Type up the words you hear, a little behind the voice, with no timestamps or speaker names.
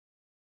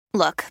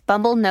Look,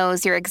 Bumble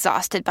knows you're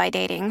exhausted by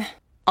dating.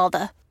 All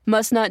the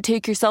must not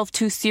take yourself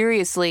too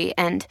seriously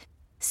and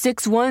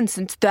 6'1"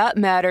 since that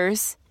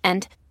matters.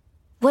 And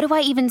what do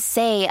I even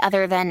say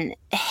other than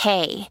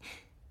hey?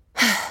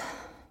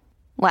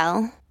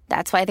 Well,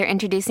 that's why they're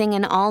introducing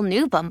an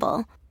all-new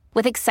Bumble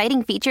with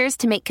exciting features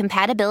to make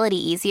compatibility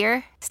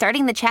easier,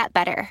 starting the chat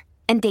better,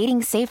 and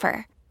dating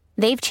safer.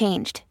 They've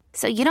changed,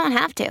 so you don't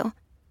have to.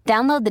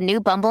 Download the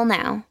new Bumble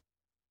now.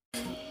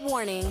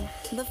 Warning,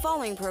 the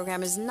following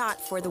program is not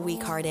for the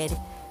weak-hearted,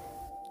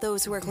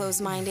 those who are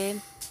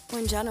closed-minded, or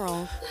in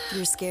general,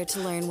 you're scared to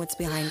learn what's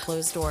behind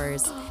closed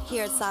doors.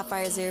 Here at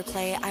Sapphire's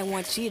Airplay, I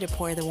want you to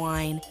pour the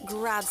wine,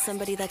 grab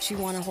somebody that you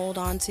want to hold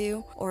on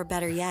to, or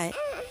better yet,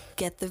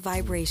 get the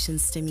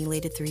vibrations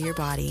stimulated through your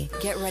body.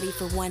 Get ready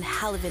for one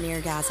hell of an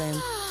orgasm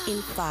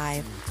in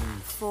 5,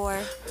 4,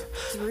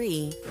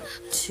 3,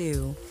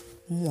 2,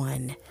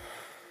 1.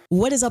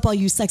 What is up, all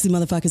you sexy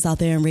motherfuckers out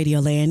there in Radio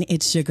Land?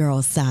 It's your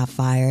girl,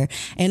 Sapphire.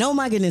 And oh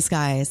my goodness,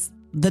 guys,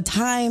 the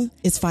time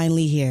is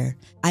finally here.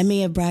 I may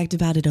have bragged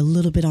about it a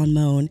little bit on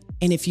Moan.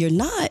 And if you're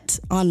not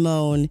on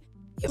Moan,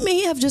 you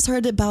may have just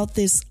heard about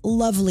this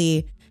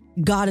lovely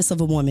goddess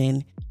of a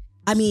woman.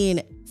 I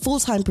mean,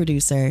 full-time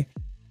producer,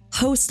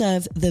 host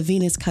of the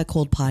Venus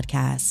Cuckold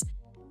podcast.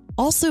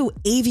 Also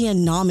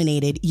Avian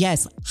nominated.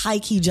 Yes,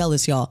 high-key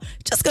jealous, y'all.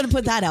 Just gonna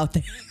put that out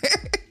there.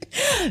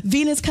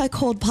 Venus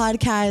Cuckold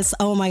podcast.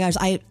 Oh my gosh.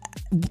 I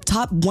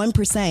top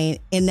 1%.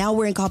 And now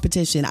we're in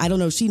competition. I don't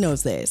know if she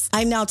knows this.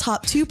 I'm now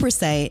top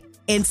 2%.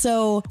 And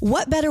so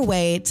what better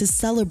way to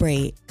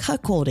celebrate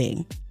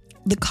cuckolding,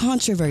 the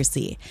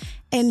controversy,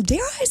 and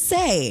dare I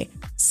say,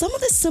 some of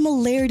the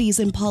similarities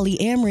in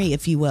polyamory,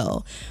 if you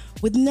will,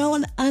 with no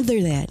one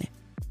other than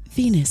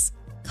Venus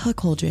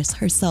Cuckoldress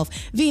herself.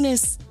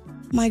 Venus,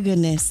 my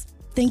goodness.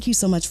 Thank you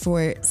so much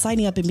for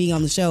signing up and being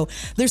on the show.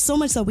 There's so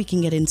much that we can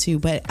get into,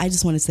 but I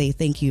just want to say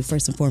thank you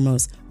first and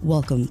foremost.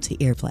 Welcome to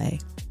Airplay.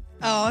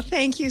 Oh,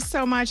 thank you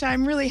so much.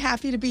 I'm really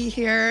happy to be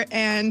here.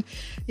 And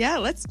yeah,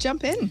 let's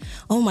jump in.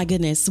 Oh my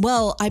goodness.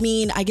 Well, I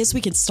mean, I guess we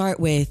could start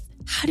with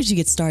how did you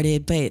get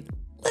started? But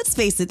let's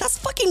face it, that's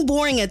fucking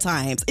boring at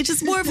times. It's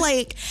just more of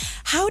like,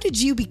 how did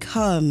you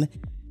become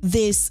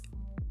this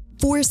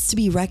force to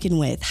be reckoned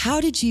with?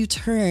 How did you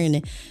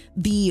turn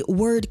the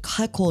word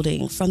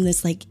cuckolding from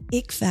this like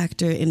ick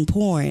factor in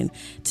porn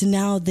to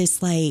now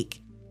this like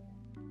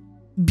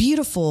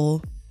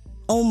beautiful,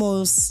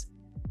 almost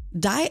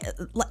I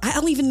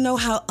don't even know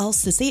how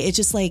else to say it. It's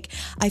just like,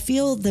 I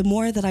feel the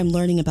more that I'm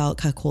learning about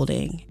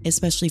cuckolding,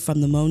 especially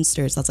from the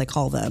Moansters, as I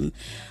call them,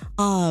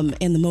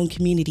 in the Moan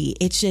community,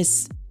 it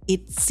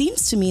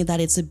seems to me that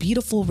it's a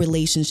beautiful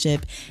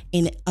relationship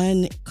in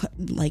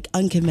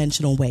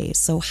unconventional ways.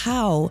 So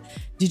how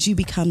did you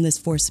become this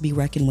force to be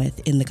reckoned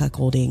with in the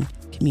cuckolding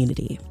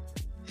community?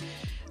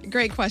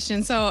 Great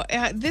question. So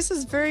this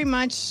has very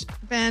much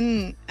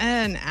been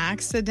an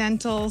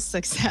accidental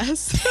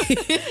success.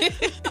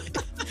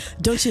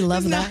 Don't you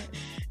love that?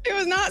 It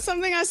was not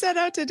something I set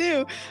out to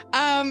do.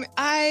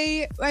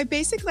 I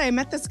basically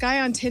met this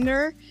guy on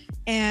Tinder.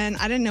 And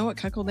I didn't know what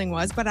cuckolding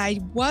was, but I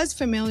was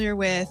familiar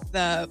with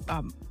the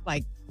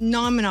like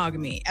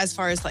non-monogamy as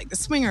far as like the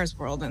swingers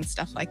world and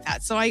stuff like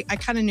that. So I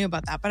kind of knew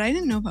about that, but I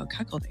didn't know about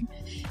cuckolding.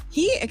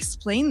 He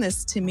explained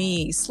this to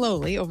me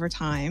slowly over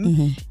time.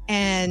 Mm-hmm.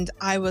 And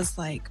I was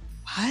like,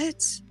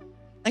 what?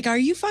 Like, are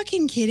you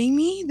fucking kidding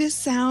me? This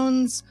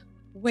sounds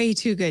way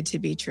too good to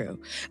be true.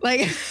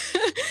 Like,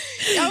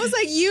 I was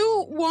like,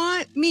 you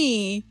want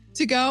me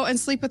to go and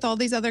sleep with all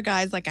these other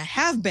guys like I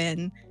have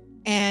been,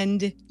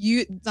 and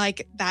you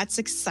like, that's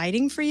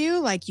exciting for you.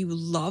 Like, you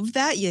love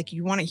that.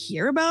 You want to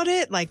hear about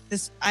it like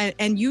this.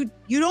 And you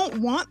don't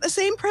want the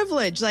same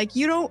privilege. Like,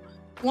 you don't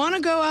want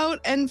to go out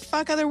and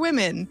fuck other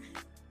women.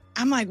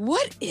 I'm like,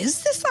 what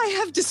is this I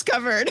have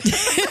discovered?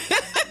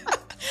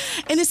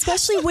 And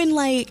especially when,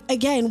 like,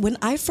 again, when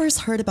I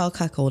first heard about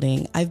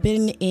cuckolding, I've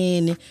been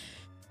in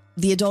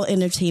the adult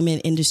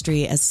entertainment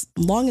industry as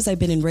long as I've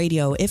been in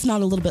radio, if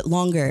not a little bit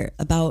longer,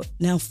 about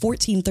now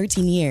 13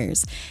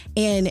 years.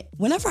 And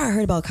whenever I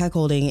heard about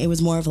cuckolding, it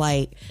was more of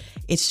like,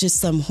 it's just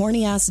some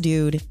horny ass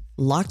dude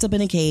locked up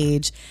in a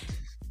cage,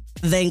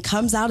 then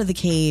comes out of the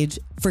cage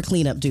for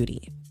cleanup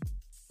duty.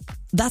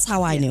 That's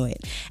how I knew it.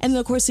 And then,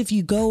 of course, if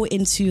you go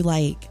into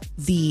like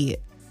the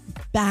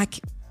back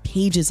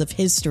pages of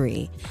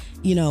history,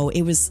 you know,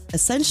 it was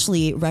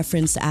essentially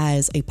referenced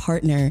as a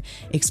partner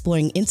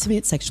exploring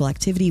intimate sexual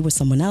activity with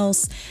someone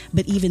else.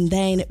 But even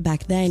then,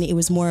 back then, it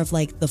was more of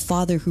like the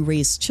father who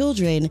raised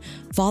children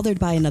fathered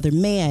by another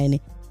man,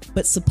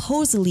 but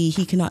supposedly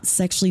he cannot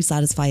sexually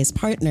satisfy his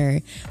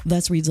partner,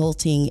 thus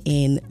resulting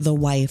in the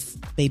wife,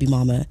 baby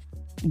mama,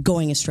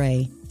 going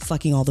astray,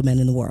 fucking all the men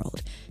in the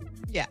world.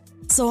 Yeah.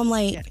 So I'm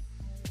like,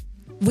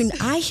 when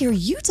I hear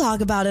you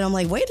talk about it, I'm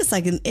like, wait a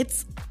second,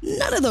 it's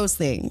none of those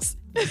things.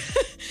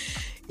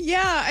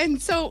 Yeah.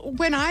 And so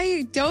when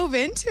I dove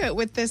into it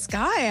with this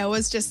guy, I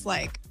was just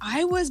like,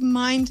 I was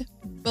mind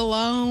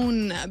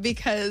blown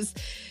because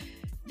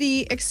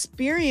the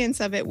experience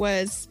of it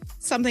was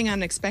something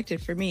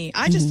unexpected for me.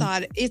 I just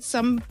thought it's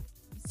some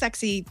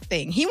sexy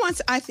thing. He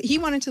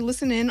wanted to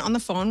listen in on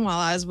the phone while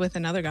I was with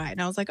another guy. And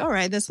I was like, all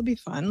right, this will be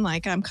fun.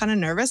 Like, I'm kind of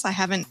nervous. I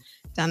haven't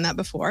done that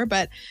before,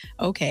 but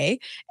okay.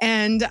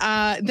 And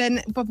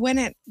but when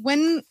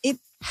it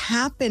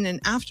happened and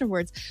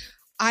afterwards,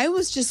 I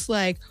was just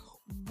like,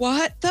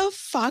 what the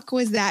fuck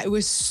was that? It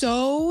was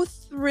so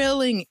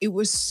thrilling. It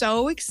was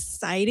so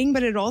exciting,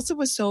 but it also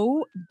was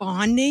so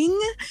bonding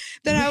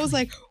that I was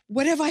like,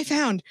 what have I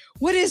found?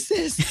 What is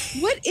this?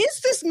 What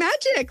is this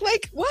magic?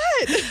 Like,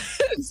 what?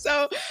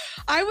 So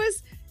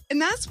and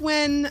that's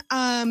when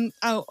I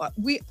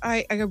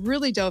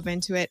really dove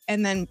into it.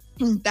 And then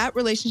that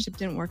relationship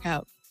didn't work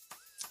out.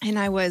 And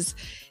I was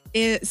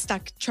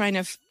stuck trying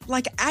to,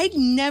 I'd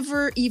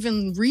never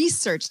even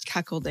researched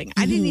cuckolding.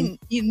 I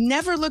you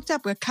never looked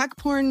up a cuck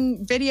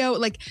porn video,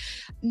 like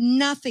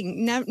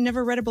nothing,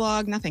 never read a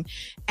blog, nothing.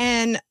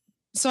 And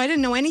so I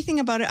didn't know anything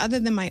about it other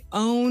than my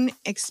own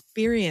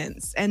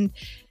experience. And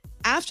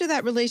after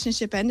that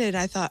relationship ended,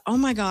 I thought, oh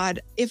my God,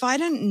 if I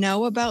didn't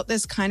know about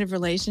this kind of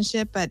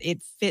relationship, but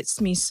it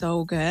fits me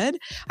so good,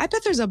 I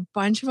bet there's a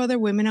bunch of other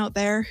women out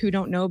there who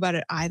don't know about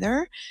it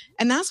either.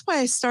 And that's why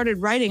I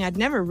started writing. I'd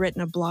never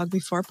written a blog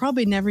before,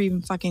 probably never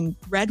even fucking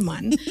read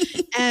one.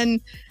 And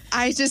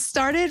I just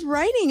started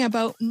writing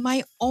about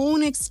my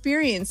own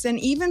experience. And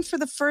even for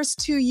the first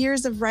 2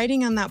 years of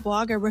writing on that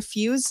blog, I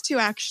refused to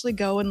actually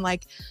go and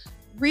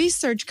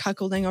research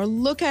cuckolding or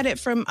look at it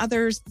from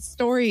other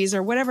stories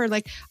or whatever.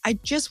 Like, I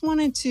just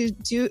wanted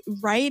to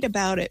write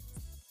about it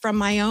from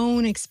my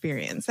own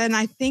experience. And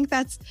I think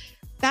that's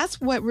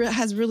what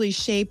has really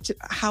shaped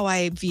how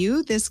I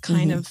view this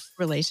kind of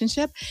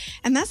relationship.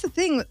 And that's the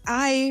thing.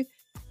 I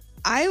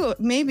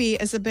maybe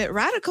is a bit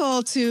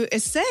radical to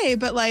say,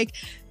 but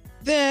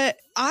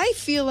I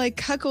feel like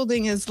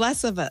cuckolding is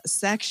less of a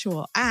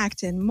sexual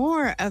act and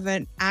more of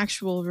an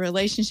actual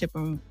relationship,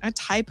 a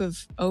type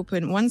of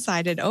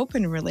one-sided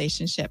open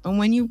relationship. And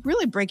when you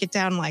really break it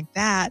down like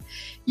that,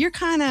 you're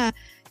kind of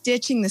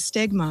ditching the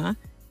stigma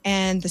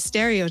and the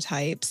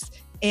stereotypes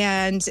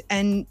and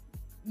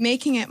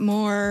making it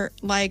more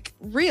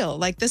real.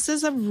 Like, this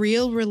is a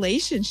real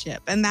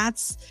relationship. And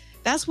that's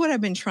what I've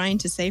been trying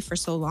to say for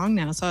so long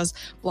now. So I was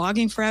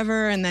blogging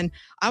forever. And then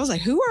I was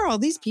like, who are all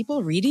these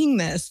people reading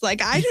this?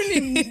 Like, I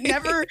didn't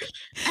never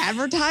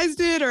advertised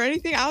it or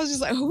anything. I was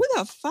just like, who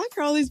the fuck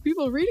are all these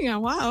people reading it?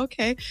 Wow.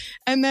 Okay.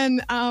 And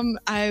then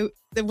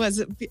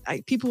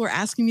people were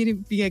asking me to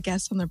be a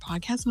guest on their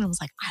podcast. And I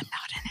was like, I'm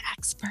not an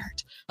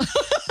expert.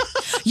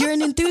 You're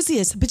an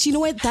enthusiast, but you know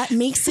what? That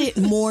makes it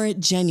more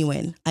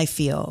genuine, I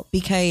feel,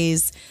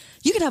 because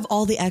you can have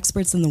all the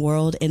experts in the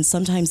world, and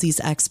sometimes these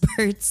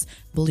experts,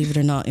 believe it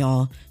or not,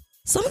 y'all,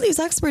 some of these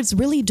experts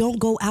really don't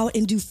go out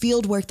and do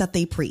field work that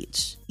they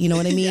preach. You know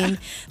what I mean?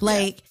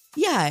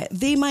 Yeah,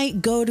 they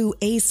might go to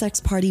a sex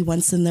party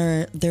once in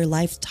their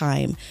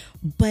lifetime,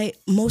 but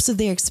most of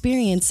their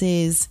experience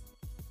is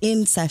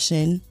in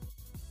session,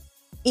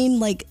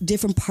 in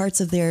different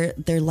parts of their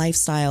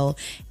lifestyle,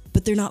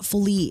 but they're not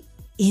fully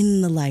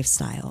in the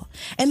lifestyle.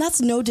 And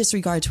that's no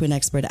disregard to an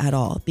expert at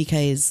all,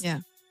 because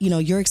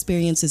your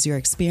experience is your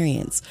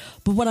experience.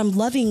 But what I'm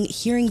loving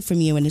hearing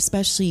from you, and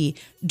especially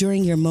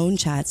during your Moan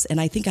chats,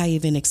 and I think I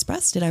even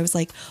expressed it, I was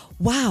like,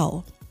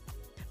 wow,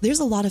 there's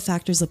a lot of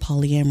factors of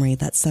polyamory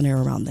that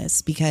center around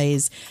this,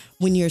 because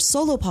when you're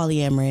solo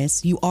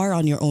polyamorous, you are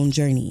on your own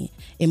journey.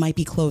 It might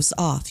be close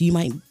off. You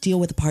might deal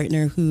with a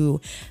partner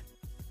who,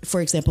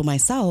 for example,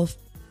 myself,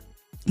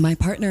 my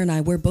partner and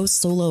I, we're both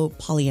solo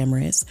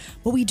polyamorous,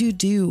 but we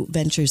do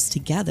ventures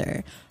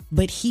together.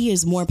 But he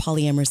is more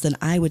polyamorous than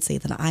I would say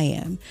that I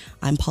am.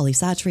 I'm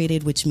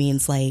polysaturated, which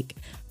means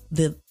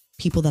the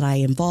people that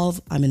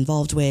I'm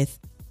involved with,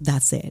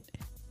 that's it.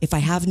 If I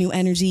have new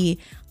energy,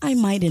 I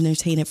might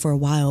entertain it for a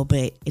while,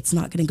 but it's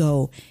not going to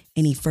go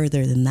any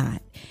further than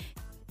that.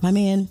 My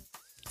man,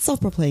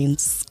 self-proclaimed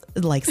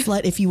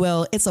slut, if you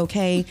will. It's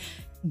okay.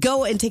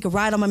 Go and take a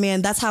ride on my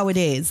man. That's how it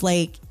is.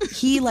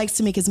 He likes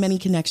to make as many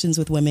connections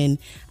with women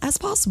as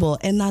possible,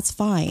 and that's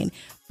fine.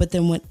 But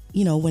then when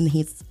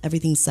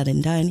everything's said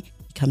and done,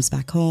 he comes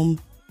back home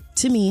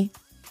to me.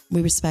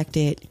 We respect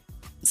it.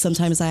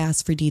 Sometimes I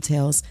ask for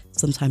details.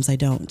 Sometimes I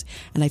don't.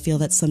 And I feel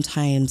that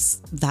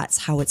sometimes that's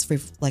how it's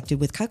reflected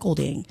with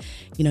cuckolding.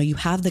 You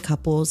have the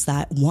couples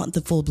that want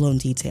the full blown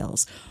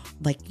details.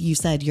 Like you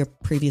said, your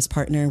previous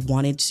partner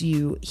wanted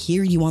to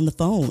hear you on the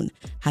phone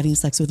having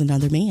sex with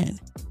another man.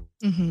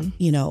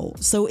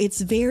 So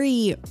it's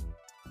very,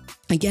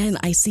 again,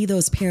 I see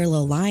those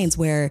parallel lines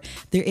where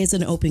there is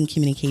an open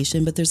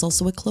communication, but there's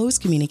also a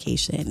closed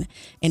communication.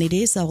 And it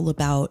is all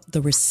about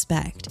the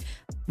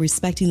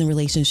respecting the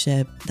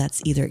relationship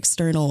that's either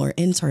external or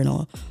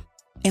internal.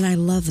 And I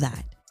love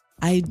that.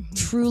 I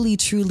truly,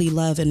 truly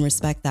love and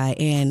respect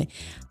that. And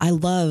I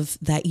love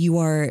that you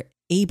are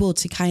able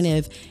to kind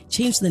of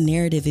change the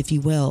narrative, if you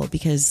will,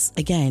 because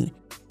again,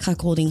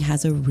 cuckolding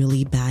has a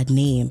really bad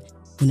name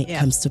when it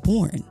comes to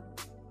porn.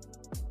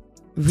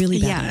 Really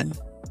bad name.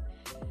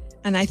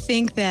 And I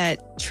think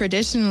that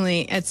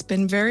traditionally it's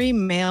been a very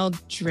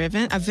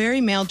male-driven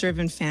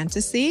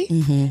fantasy.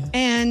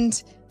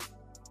 And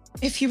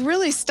if you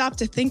really stop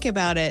to think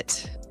about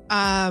it,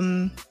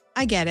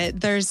 I get it.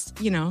 There's,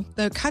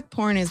 the cuck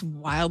porn is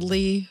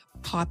wildly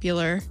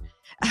popular.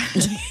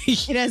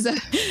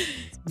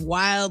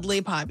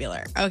 Wildly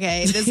popular.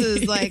 Okay. This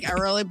is like a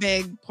really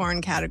big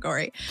porn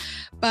category,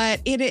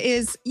 but it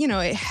is,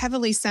 it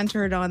heavily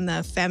centered on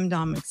the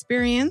femdom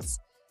experience.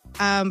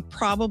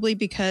 Probably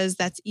because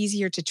that's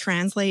easier to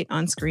translate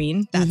on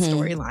screen, that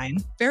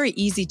storyline. Very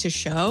easy to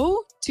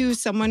show to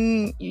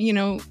someone,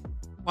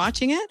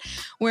 watching it.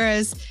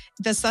 Whereas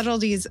the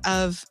subtleties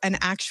of an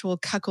actual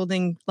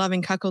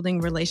loving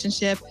cuckolding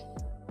relationship,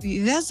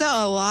 that's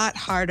a lot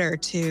harder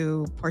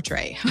to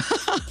portray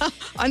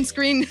on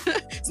screen.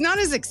 It's not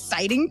as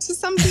exciting to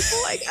some people,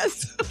 I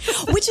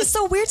guess. Which is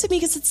so weird to me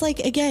because it's like,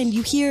 again,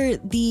 you hear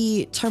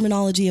the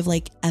terminology of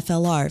like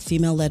FLR,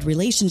 female-led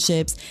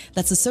relationships,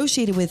 that's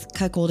associated with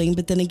cuckolding.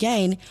 But then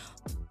again,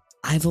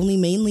 I've only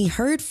mainly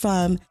heard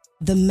from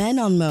the men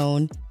on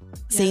Moan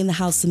saying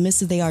how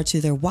submissive they are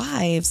to their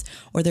wives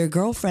or their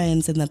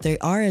girlfriends and that they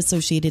are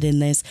associated in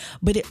this.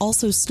 But it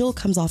also still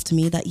comes off to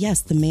me that,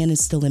 yes, the man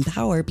is still in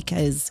power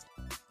because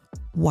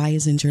why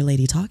isn't your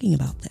lady talking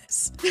about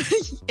this?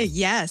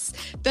 Yes,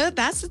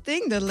 that's the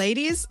thing. The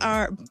ladies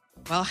are,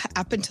 well,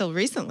 up until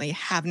recently,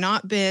 have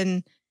not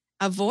been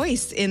a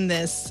voice in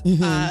this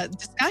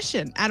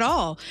discussion at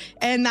all.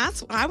 And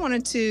that's, I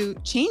wanted to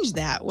change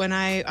that when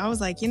I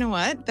was like, you know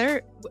what,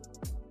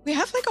 we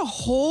have like a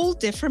whole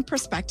different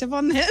perspective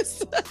on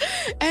this.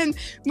 And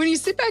when you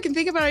sit back and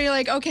think about it, you're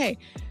like, okay,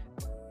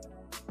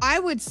 I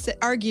would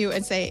argue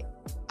and say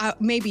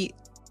maybe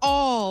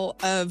all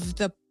of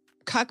the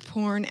cuck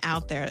porn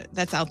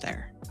that's out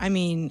there, I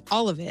mean,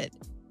 all of it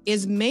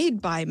is made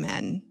by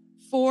men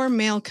for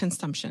male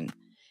consumption.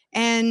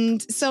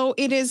 And so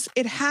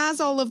it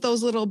has all of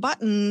those little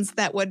buttons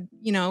that would,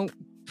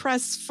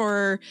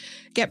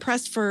 get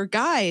pressed for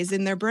guys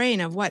in their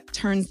brain of what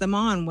turns them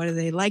on. What do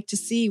they like to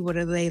see? What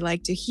do they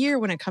like to hear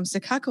when it comes to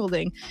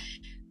cuckolding?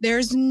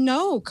 There's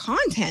no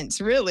content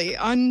really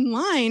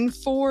online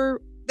for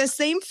the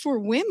same for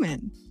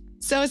women.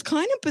 So it's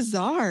kind of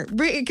bizarre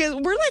because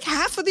we're like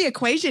half of the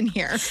equation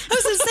here. I was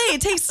going to say,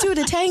 it takes two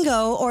to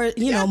tango or,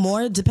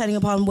 more depending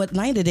upon what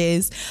night it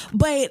is.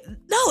 But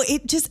no,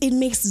 it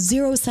makes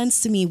zero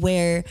sense to me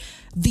where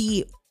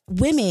the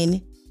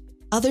women,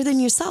 other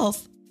than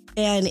yourself,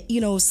 and,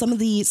 some of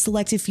the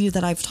selected few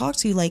that I've talked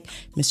to, like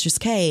Mistress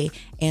K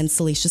and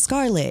Salacious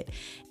Scarlet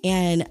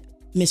and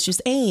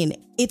Mistress Ain,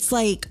 it's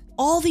like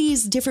all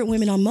these different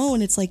women on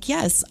Moan. It's like,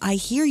 yes, I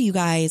hear you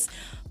guys,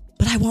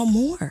 but I want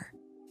more.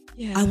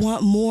 Yeah. I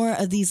want more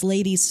of these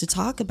ladies to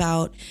talk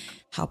about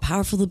how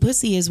powerful the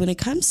pussy is when it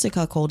comes to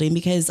cuckolding,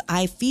 because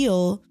I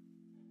feel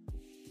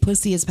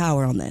pussy is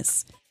power on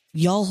this.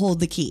 Y'all hold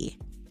the key,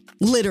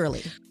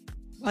 literally.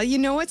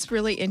 Well, what's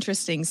really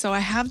interesting? So I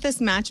have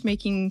this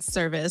matchmaking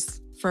service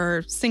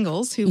for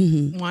singles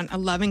who want a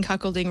loving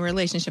cuckolding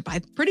relationship.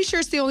 I'm pretty sure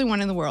it's the only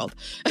one in the world,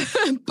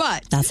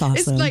 but that's awesome.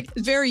 It's like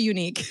very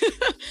unique.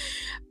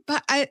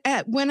 But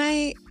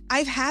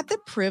I've had the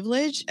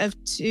privilege of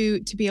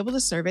to be able to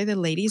survey the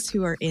ladies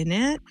who are in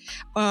it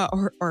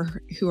or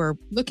who are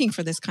looking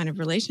for this kind of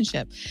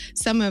relationship.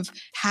 Some have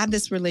had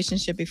this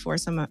relationship before,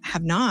 some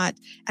have not.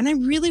 And I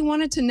really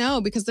wanted to know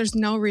because there's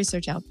no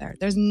research out there.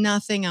 There's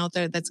nothing out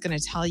there that's going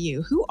to tell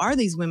you wwho are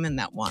these women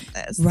that want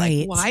this?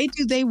 Right. Like, why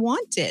do they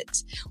want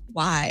it?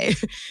 Why?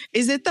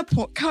 Is it the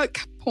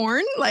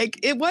porn? Like,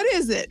 what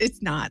is it?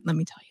 It's not. Let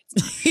me tell you.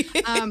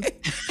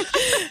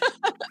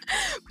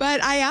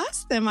 But I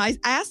asked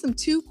them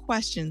two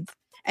questions,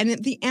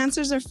 and the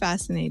answers are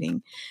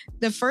fascinating.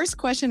 The first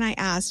question I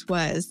asked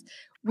was,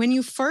 when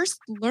you first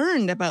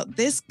learned about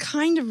this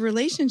kind of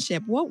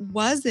relationship, what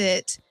was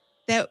it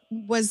that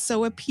was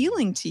so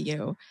appealing to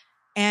you?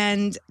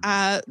 And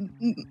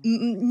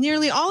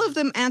nearly all of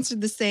them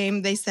answered the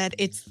same. They said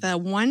it's the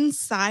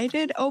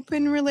one-sided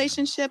open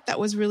relationship that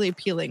was really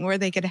appealing, where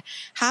they could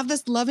have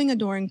this loving,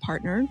 adoring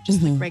partner,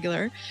 just like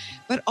regular,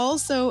 but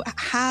also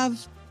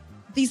have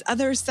these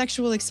other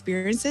sexual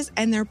experiences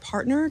and their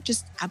partner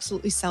just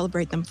absolutely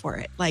celebrate them for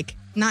it. Like,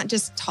 not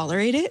just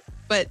tolerate it,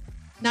 but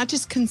not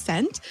just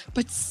consent,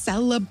 but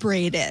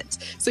celebrate it.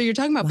 So you're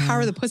talking about power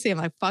of the pussy. I'm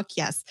like, fuck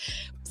yes.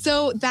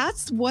 So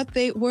that's what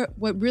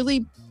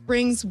really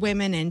brings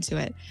women into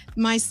it.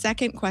 My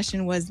second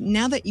question was,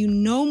 now that you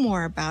know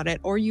more about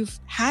it or you've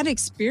had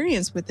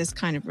experience with this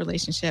kind of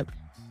relationship,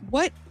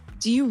 what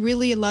do you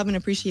really love and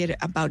appreciate it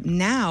about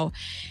now?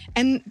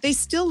 And they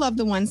still love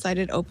the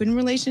one-sided open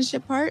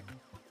relationship part.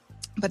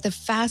 But the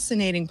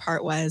fascinating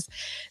part was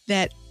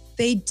that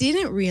they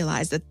didn't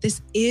realize that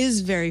this is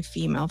very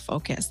female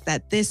focused,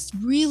 that this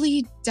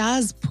really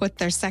does put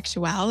their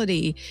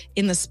sexuality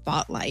in the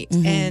spotlight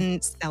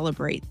and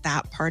celebrate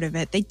that part of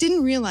it. They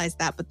didn't realize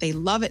that, but they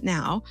love it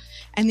now.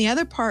 And the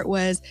other part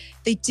was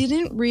they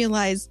didn't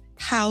realize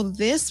how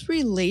this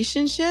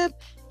relationship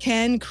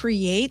can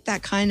create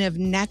that kind of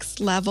next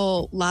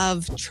level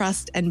love,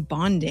 trust, and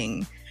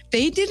bonding.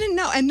 They didn't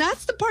know. And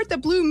that's the part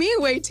that blew me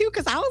away too,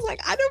 because I was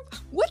like,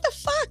 what the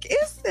fuck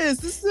is this?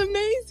 This is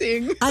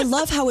amazing. I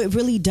love how it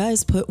really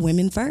does put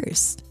women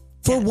first.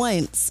 For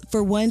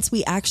once,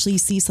 we actually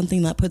see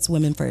something that puts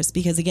women first.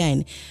 Because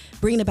again,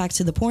 bringing it back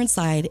to the porn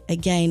side,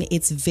 again,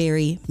 it's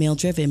very male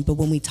driven. But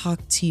when we talk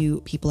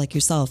to people like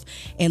yourself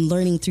and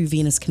learning through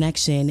Venus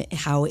Connection,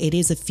 how it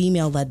is a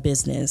female led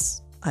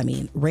business. I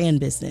mean, ran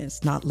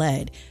business, not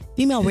led.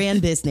 Female ran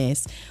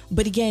business.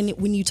 But again,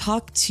 when you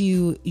talk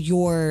to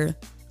your,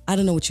 I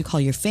don't know what you call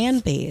your fan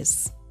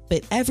base,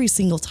 but every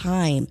single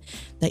time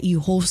that you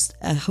host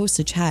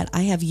a chat,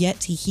 I have yet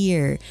to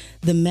hear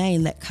the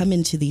men that come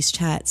into these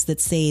chats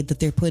that say that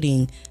they're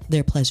putting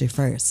their pleasure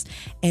first.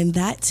 And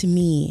that to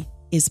me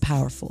is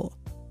powerful.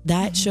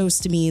 That shows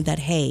to me that,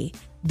 hey,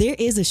 there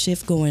is a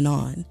shift going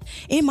on.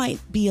 It might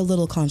be a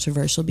little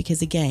controversial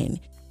because, again,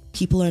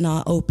 people are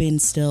not open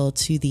still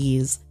to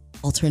these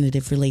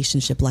alternative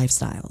relationship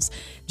lifestyles.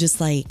 Just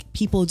like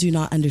people do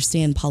not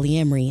understand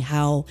polyamory.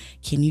 How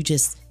can you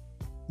just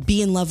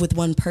be in love with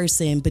one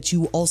person, but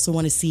you also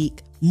want to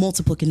seek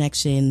multiple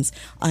connections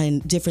on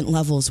different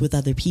levels with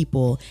other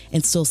people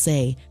and still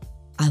say,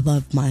 I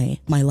love my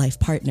life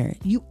partner?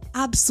 You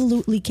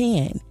absolutely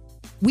can.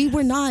 We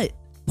were not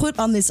put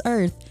on this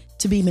earth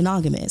to be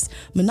monogamous.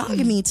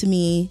 Monogamy to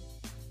me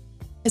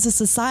is a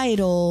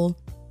societal,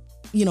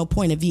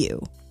 point of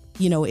view.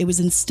 It was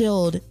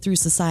instilled through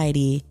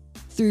society,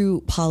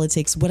 through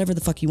politics, whatever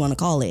the fuck you want to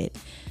call it.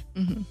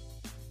 Mm-hmm.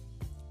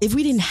 If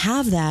we didn't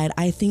have that,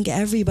 I think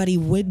everybody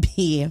would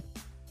be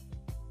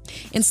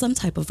in some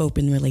type of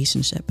open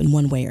relationship in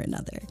one way or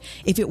another.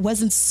 If it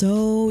wasn't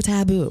so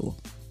taboo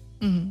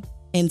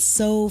and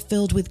so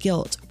filled with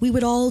guilt, we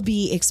would all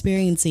be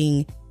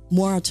experiencing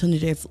more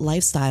alternative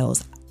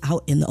lifestyles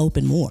out in the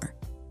open more.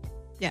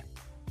 Yeah,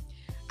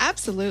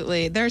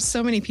 absolutely. There's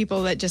so many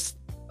people that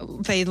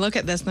they look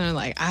at this and they're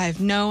like, I have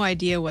no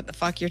idea what the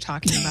fuck you're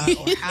talking about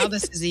or how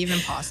this is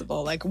even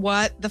possible. Like,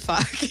 what the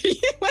fuck?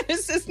 What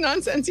is this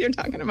nonsense you're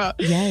talking about?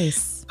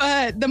 Yes.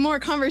 But the more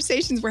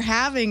conversations we're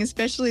having,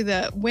 especially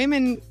the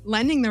women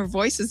lending their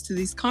voices to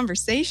these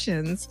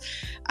conversations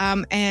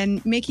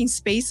and making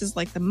spaces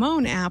like the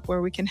Moan app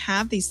where we can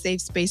have these safe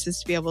spaces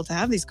to be able to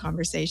have these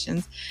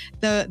conversations,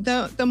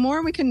 the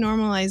more we can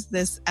normalize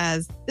this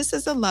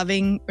is a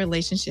loving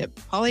relationship,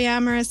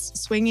 polyamorous,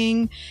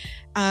 swinging,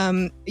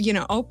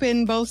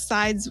 open both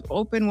sides,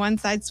 open one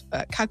side's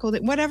cuckold,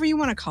 whatever you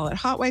want to call it,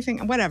 hot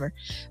wifing, whatever.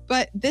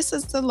 But this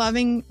is the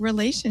loving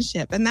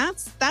relationship. And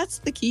that's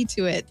the key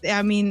to it.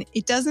 I mean,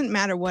 it doesn't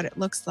matter what it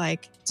looks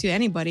like to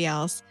anybody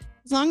else.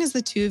 As long as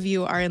the two of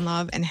you are in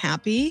love and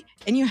happy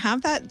and you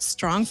have that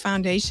strong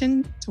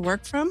foundation to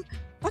work from,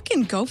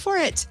 fucking go for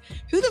it.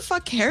 Who the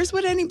fuck cares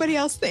what anybody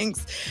else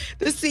thinks?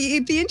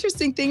 The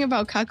interesting thing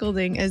about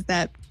cuckolding is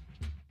that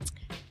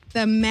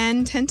the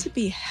men tend to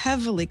be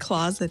heavily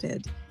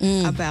closeted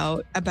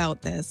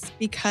about this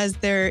because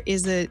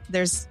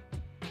there's,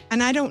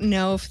 and I don't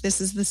know if this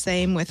is the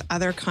same with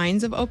other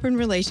kinds of open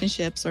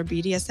relationships or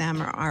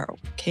BDSM or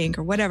kink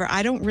or whatever.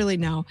 I don't really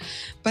know,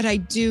 but I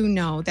do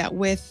know that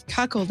with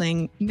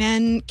cuckolding,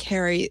 men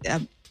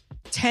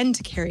tend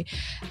to carry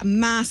a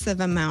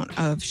massive amount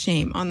of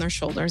shame on their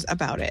shoulders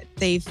about it.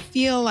 They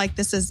feel like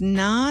this is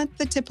not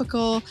the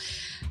typical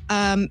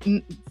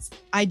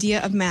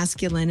idea of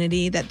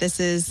masculinity, that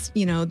this is,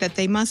 that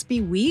they must be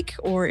weak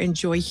or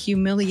enjoy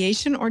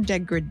humiliation or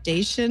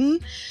degradation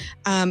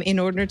in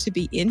order to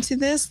be into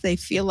this. They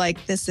feel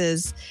like this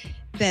is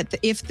that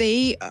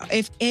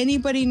if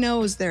anybody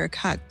knows they're a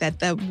cuck, that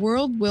the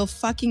world will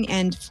fucking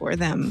end for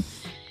them.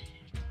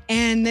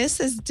 And this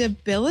is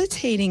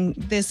debilitating,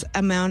 this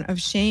amount of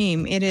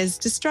shame. It is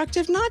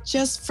destructive, not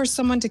just for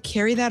someone to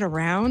carry that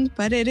around,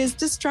 but it is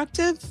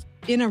destructive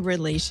in a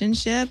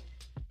relationship.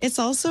 It's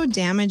also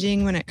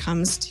damaging when it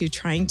comes to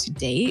trying to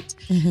date.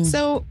 Mm-hmm.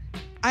 So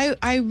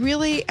I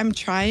really am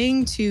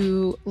trying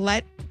to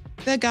let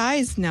the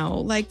guys know,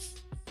 like,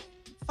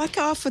 fuck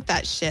off with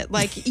that shit.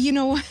 Like,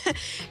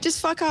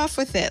 just fuck off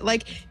with it.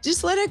 Like,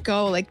 just let it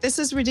go. Like, this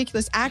is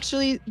ridiculous.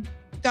 Actually,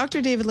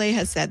 Dr. David Lay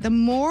has said, the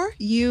more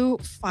you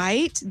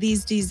fight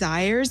these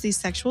desires, these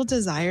sexual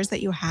desires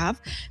that you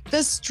have,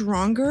 the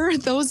stronger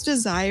those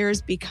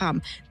desires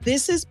become.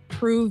 This is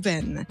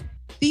proven.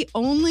 The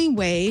only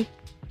way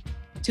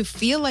to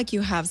feel like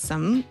you have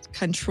some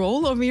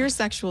control over your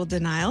sexual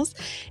desires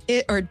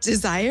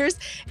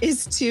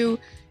is to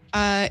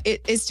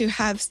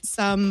have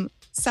some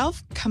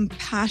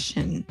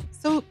self-compassion.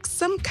 So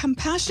some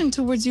compassion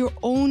towards your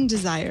own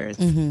desires.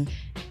 Mm-hmm.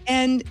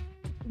 And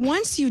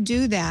once you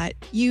do that,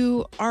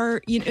 you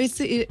are,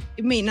 it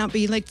may not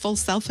be like full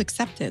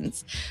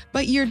self-acceptance,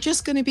 but you're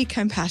just going to be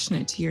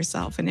compassionate to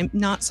yourself and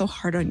not so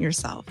hard on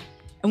yourself.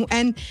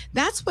 And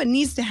that's what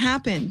needs to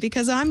happen,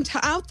 because I'm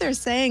out there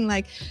saying,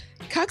 like,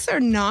 cucks are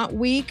not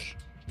weak.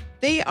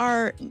 They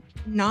are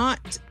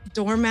not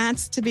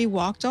doormats to be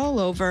walked all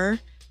over.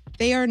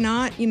 They are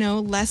not,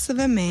 less of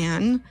a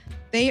man.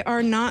 They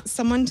are not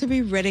someone to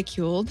be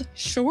ridiculed.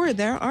 Sure,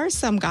 there are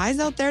some guys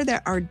out there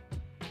that are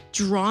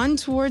drawn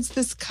towards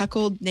this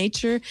cuckold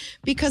nature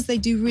because they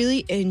do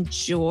really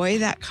enjoy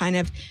that kind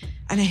of,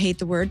 and I hate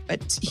the word,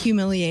 but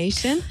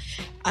humiliation.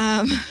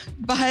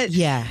 But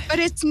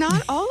it's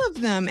not all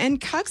of them.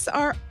 And cucks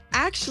are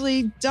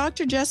actually,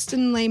 Dr.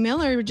 Justin Lay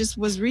Miller just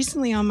was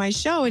recently on my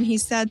show, and he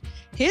said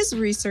his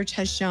research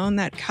has shown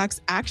that cucks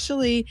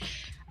actually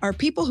are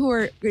people who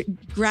are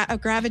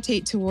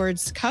gravitate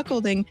towards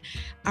cuckolding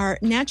are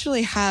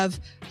naturally have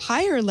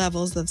higher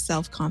levels of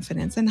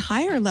self-confidence and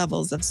higher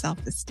levels of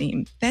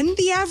self-esteem than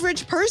the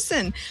average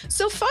person.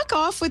 So fuck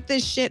off with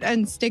this shit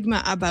and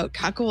stigma about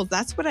cuckolds.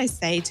 That's what I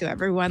say to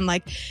everyone.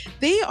 Like,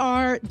 they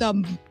are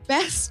the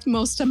best,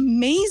 most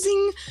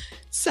amazing,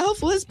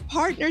 selfless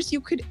partners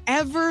you could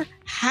ever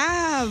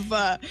have.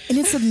 And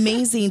it's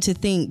amazing to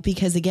think,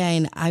 because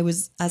again,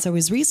 as I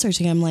was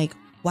researching, I'm like,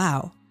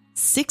 wow,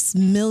 6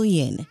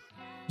 million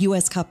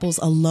U.S. couples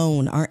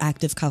alone are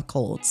active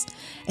cuckolds.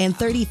 And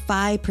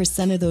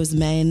 35% of those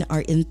men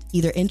are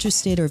either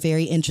interested or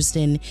very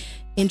interested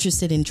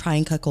in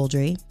trying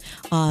cuckoldry.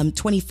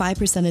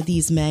 25% of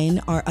these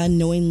men are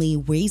unknowingly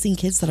raising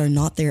kids that are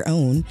not their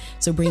own.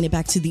 So bringing it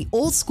back to the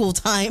old school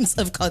times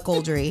of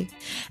cuckoldry.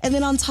 And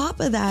then on top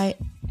of that,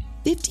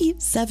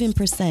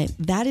 57%,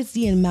 that is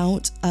the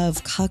amount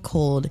of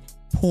cuckold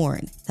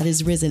porn that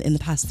has risen in the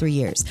past 3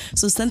 years.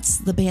 So since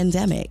the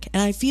pandemic,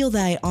 and I feel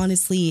that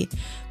honestly,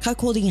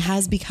 cuckolding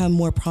has become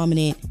more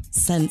prominent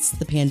since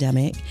the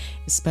pandemic,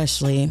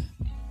 especially.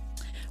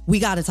 We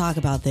got to talk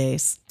about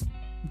this.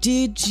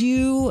 Did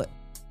you,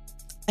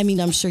 I mean,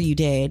 I'm sure you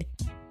did,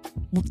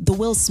 the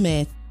Will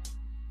Smith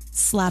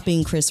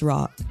slapping Chris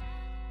Rock,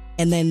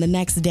 and then the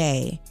next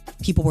day,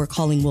 people were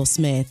calling Will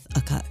Smith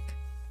a cuck.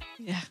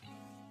 Yeah.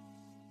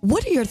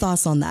 What are your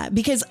thoughts on that?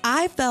 Because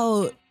I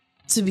felt,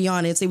 to be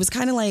honest, it was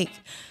kind of like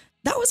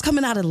that was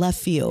coming out of left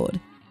field.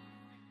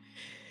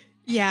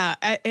 Yeah,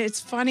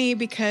 it's funny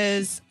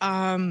because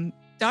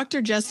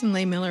Dr. Justin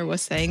Lay Miller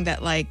was saying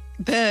that like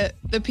the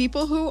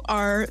people who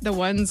are the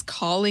ones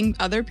calling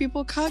other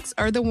people cucks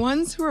are the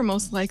ones who are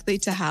most likely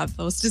to have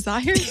those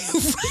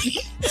desires.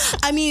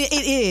 I mean,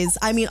 it is.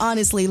 I mean,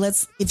 honestly,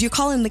 if you're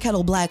calling the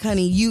kettle black,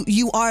 honey,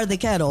 you are the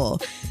kettle.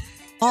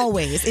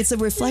 Always. It's a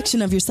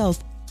reflection of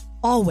yourself.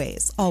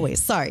 Always.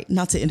 Sorry,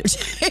 not to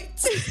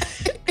interject.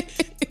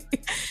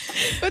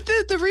 But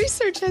the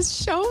research has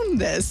shown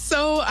this.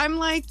 So I'm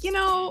like,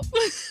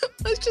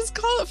 let's just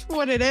call it for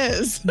what it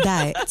is.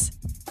 That.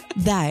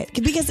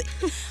 Because,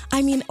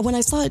 I mean, when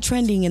I saw it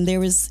trending and there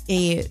was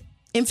a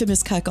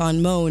infamous cuck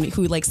on Moan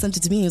who like sent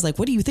it to me, he was like,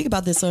 what do you think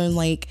about this? So I'm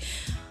like,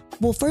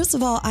 well, first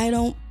of all, I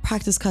don't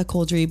practice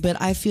cuckoldry,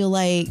 but I feel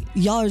like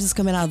y'all are just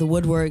coming out of the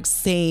woodwork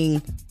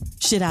saying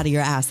shit out of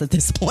your ass at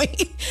this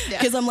point.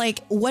 Because I'm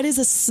like, what does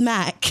a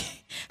smack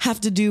have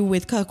to do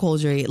with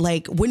cuckoldry?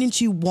 Like,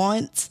 wouldn't you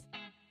want,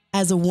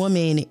 as a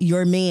woman,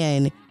 your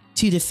man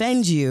to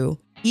defend you,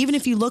 even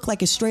if you look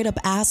like a straight up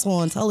asshole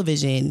on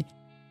television?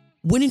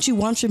 Wouldn't you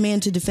want your man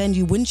to defend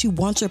you? Wouldn't you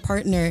want your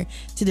partner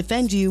to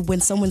defend you when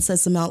someone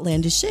says some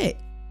outlandish shit?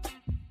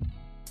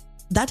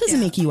 That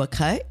doesn't make you a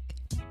cuck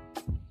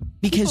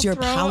because your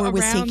power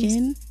was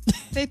taken.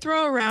 They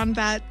throw around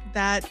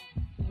that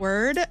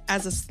word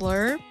as a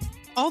slur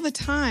all the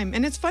time.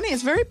 And it's funny,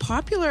 it's very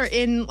popular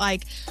in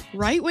like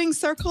right-wing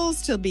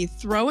circles to be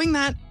throwing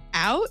that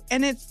out.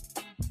 And it's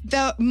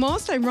the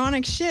most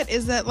ironic shit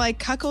is that like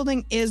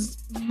cuckolding is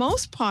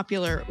most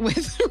popular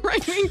with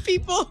right-wing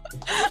people.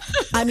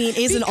 I mean,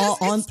 isn't all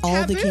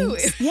the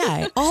kings?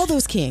 Yeah, all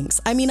those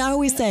kings. I mean, I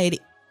always said,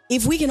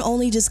 if we can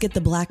only just get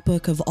the black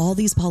book of all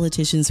these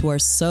politicians who are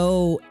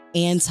so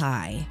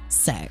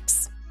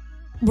anti-sex,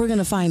 we're going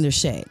to find their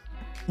shit.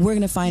 We're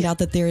going to find out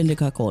that they're into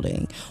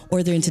cuckolding,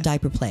 or they're into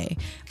diaper play,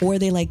 or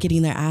they like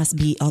getting their ass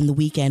beat on the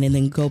weekend and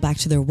then go back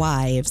to their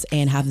wives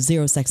and have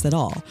zero sex at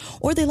all.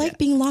 Or they like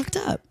being locked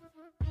up.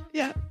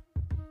 Yeah.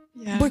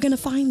 We're going to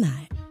find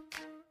that.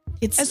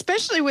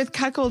 Especially with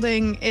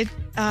cuckolding,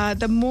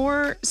 the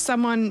more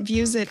someone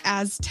views it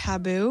as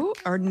taboo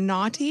or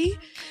naughty,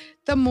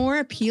 the more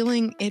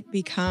appealing it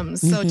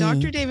becomes. So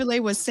Dr. David Lay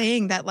was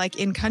saying that like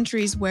in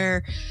countries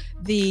where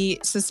the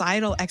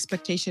societal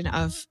expectation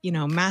of,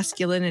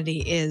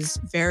 masculinity is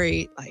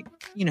very like,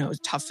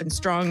 tough and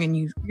strong,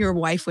 and your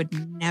wife would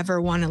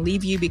never want to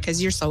leave you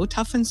because you're so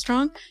tough and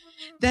strong,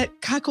 that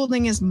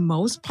cuckolding is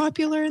most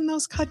popular in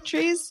those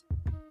countries.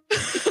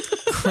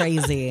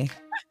 Crazy.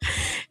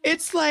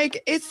 It's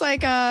like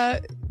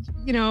the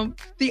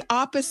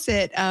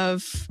opposite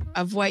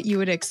of what you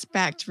would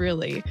expect,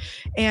 really.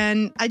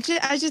 And I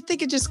just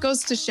think it just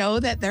goes to show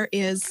that there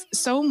is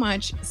so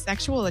much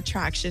sexual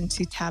attraction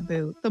to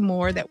taboo. The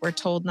more that we're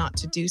told not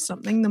to do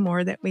something, the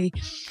more that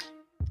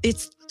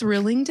it's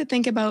thrilling to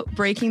think about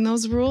breaking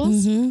those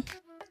rules.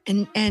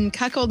 And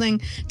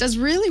cuckolding does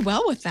really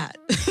well with that.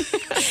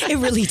 It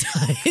really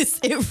does.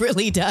 It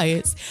really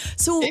does.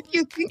 So if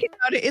you think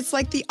about it, it's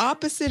like the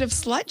opposite of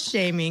slut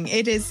shaming.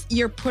 It is,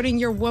 you're putting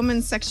your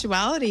woman's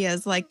sexuality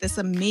as like this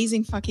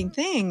amazing fucking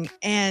thing.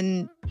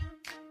 And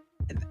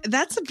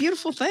that's a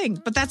beautiful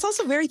thing. But that's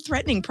also very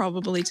threatening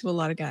probably to a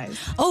lot of guys.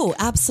 Oh,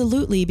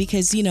 absolutely.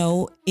 Because,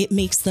 it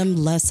makes them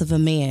less of a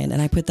man.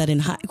 And I put that in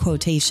high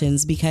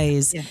quotations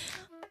because,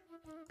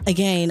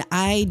 again,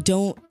 I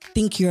don't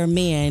think you're a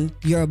man,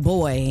 you're a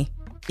boy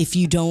if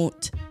you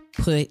don't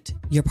put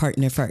your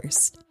partner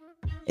first.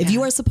 If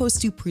you are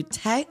supposed to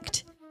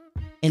protect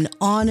and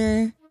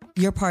honor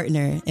your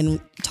partner,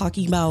 and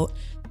talking about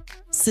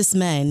cis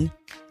men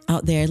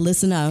out there,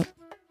 listen up.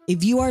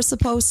 If you are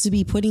supposed to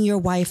be putting your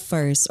wife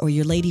first or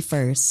your lady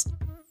first,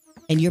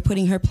 and you're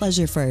putting her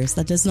pleasure first,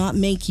 that does not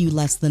make you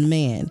less than a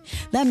man.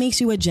 That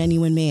makes you a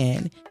genuine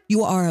man.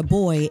 You are a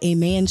boy, a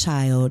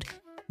man-child,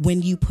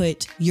 when you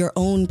put your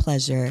own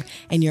pleasure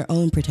and your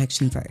own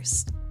protection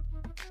first.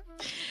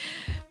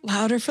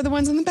 Louder for the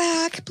ones in the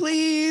back,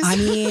 please. I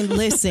mean,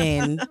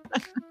 listen,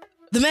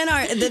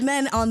 the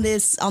men on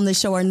this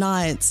show are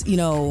not,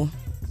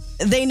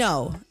 they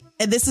know.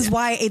 And this is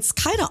why it's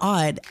kind of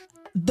odd.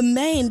 The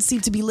men seem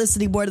to be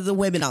listening more to the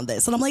women on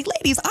this. And I'm like,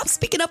 ladies, I'm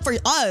speaking up for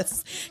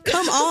us.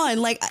 Come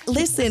on. Like,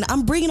 listen,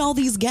 I'm bringing all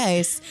these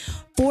guests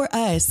for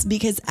us,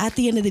 because at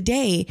the end of the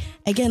day,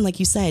 again, like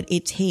you said,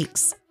 it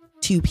takes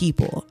two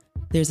people.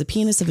 There's a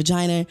penis, a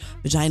vagina,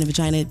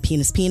 vagina,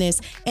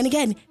 penis. And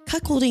again,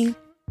 cuckolding,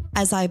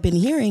 as I've been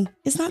hearing,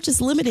 is not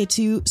just limited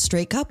to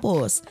straight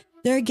couples.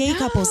 There are gay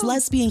couples,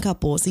 lesbian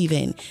couples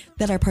even,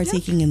 that are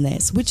partaking in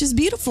this, which is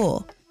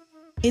beautiful.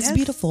 It's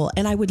beautiful.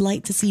 And I would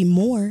like to see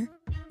more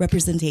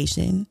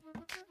representation,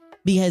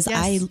 because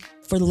I,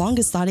 for the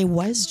longest, thought it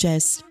was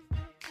just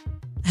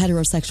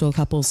heterosexual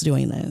couples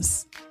doing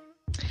this.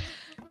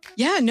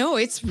 Yeah, no,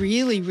 it's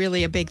really,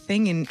 really a big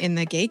thing in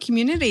the gay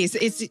communities.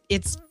 It's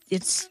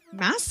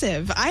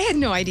massive. I had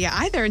no idea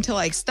either until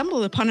I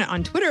stumbled upon it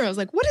on Twitter. I was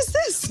like, what is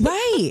this?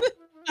 Right.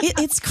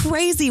 It's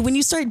crazy. When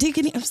you start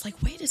digging, I was like,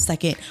 wait a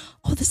second.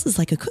 Oh, this is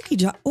like a cookie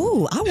jar.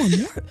 Oh, I want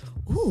more.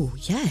 Oh,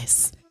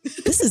 yes.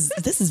 This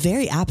is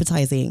very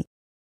appetizing.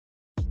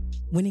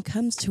 When it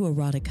comes to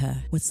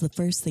erotica, what's the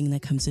first thing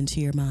that comes into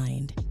your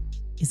mind?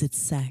 Is it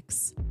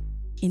sex,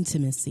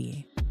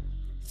 intimacy,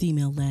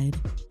 female-led?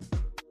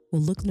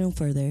 Well, look no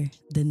further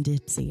than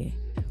Dipsy.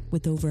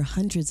 With over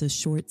hundreds of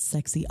short,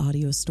 sexy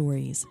audio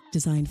stories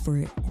designed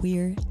for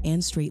queer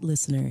and straight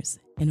listeners,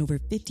 and over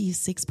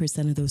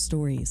 56% of those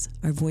stories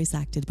are voice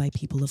acted by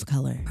people of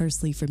color.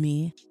 Personally, for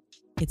me,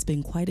 it's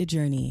been quite a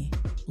journey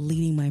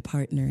leading my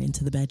partner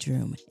into the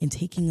bedroom and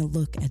taking a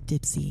look at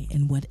Dipsy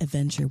and what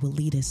adventure will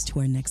lead us to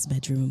our next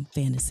bedroom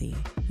fantasy.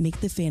 Make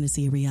the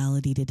fantasy a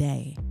reality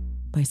today.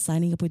 By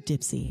signing up with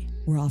Dipsy,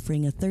 we're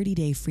offering a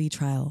 30-day free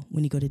trial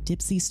when you go to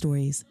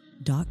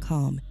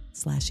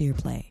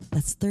dipsystories.com/earplay.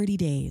 That's 30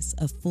 days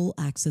of full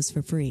access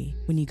for free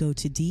when you go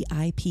to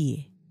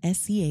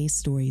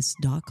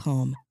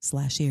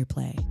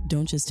dipsystories.com/earplay.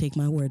 Don't just take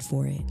my word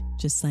for it.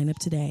 Just sign up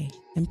today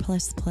and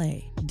press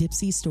play.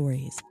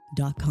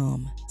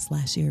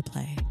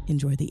 dipsystories.com/earplay.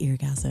 Enjoy the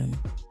eargasm.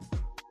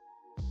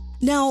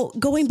 Now,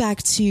 going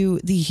back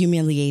to the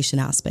humiliation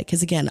aspect,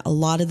 because again, a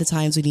lot of the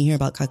times when you hear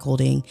about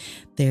cuckolding,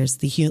 there's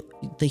the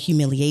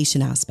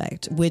humiliation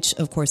aspect, which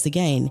of course,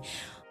 again,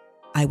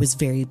 I was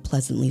very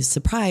pleasantly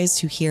surprised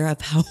to hear of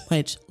how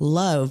much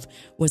love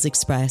was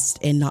expressed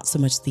and not so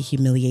much the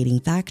humiliating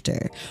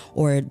factor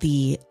or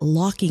the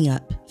locking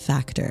up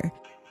factor.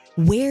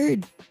 Where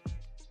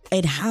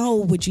and how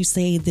would you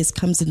say this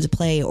comes into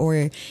play?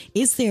 Or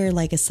is there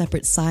like a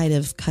separate side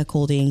of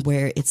cuckolding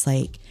where it's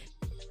like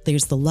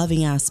there's the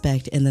loving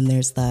aspect and then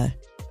there's the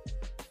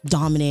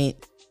dominant,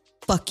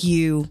 fuck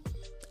you,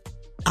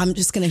 I'm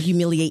just going to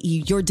humiliate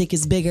you, your dick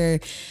is bigger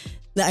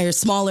or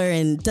smaller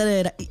and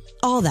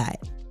all that?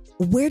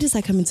 Where does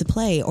that come into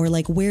play? Or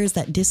like, where is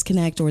that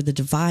disconnect or the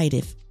divide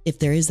if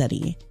there is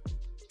any?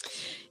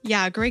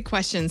 Yeah, great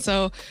question.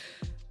 So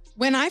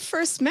when I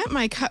first met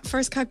my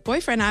first cuck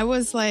boyfriend, I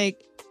was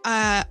like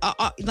I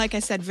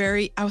said,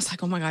 I was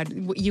like, oh my God,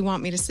 you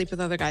want me to sleep with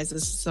other guys?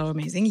 This is so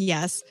amazing.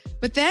 Yes.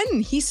 But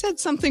then he said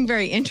something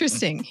very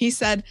interesting. He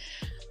said,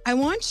 I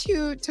want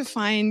you to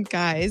find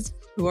guys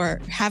who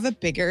have a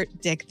bigger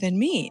dick than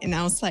me. And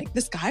I was like,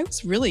 this guy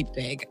was really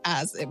big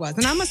as it was.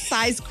 And I'm a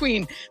size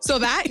queen. So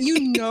that, you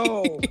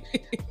know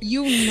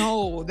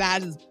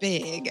that is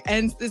big.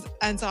 And so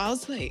I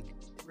was like,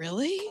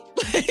 really?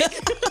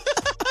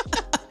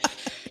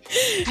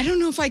 I don't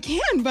know if I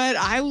can, but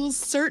I will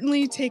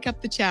certainly take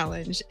up the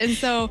challenge. And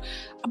so,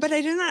 but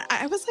I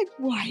was like,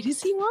 why does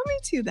he want me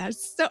to?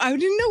 I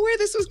didn't know where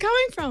this was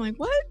coming from. Like,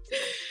 what?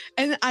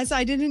 And as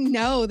I didn't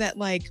know that,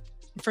 like,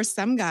 for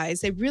some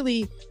guys, they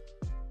really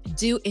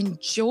do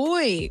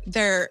enjoy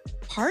their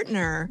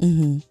partner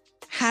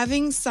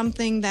having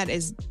something that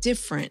is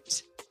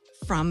different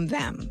from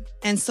them.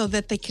 And so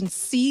that they can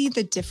see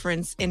the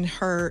difference in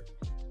her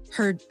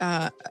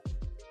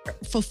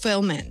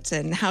fulfillment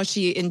and how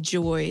she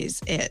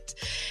enjoys it.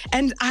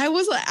 And I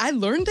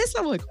learned this.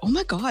 I'm like, oh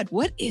my God,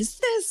 what is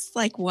this?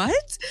 Like,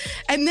 what?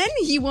 And then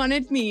he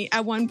wanted me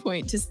at one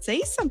point to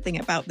say something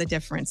about the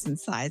difference in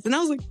size. And I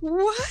was like,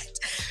 what?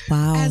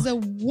 Wow. As a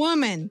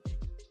woman,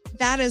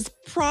 that is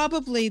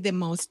probably the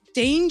most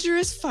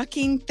dangerous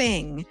fucking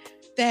thing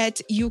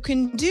that you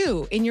can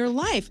do in your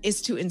life,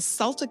 is to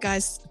insult a guy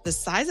the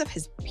size of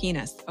his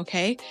penis.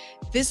 Okay.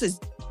 This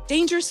is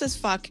dangerous as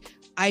fuck.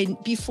 I,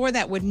 before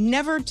that, would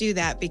never do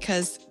that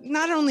because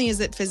not only is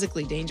it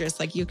physically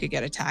dangerous, like you could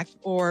get attacked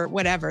or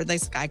whatever,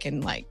 this guy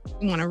can like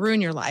want to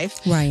ruin your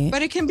life, Right.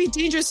 but it can be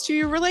dangerous to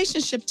your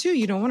relationship too.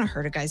 You don't want to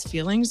hurt a guy's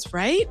feelings,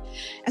 right?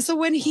 And so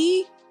when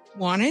he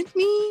wanted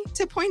me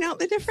to point out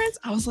the difference,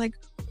 I was like,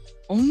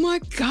 oh my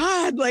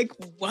God, like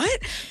what?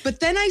 But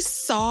then I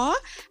saw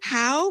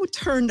how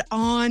turned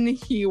on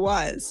he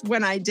was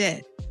when I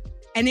did.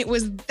 And it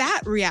was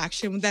that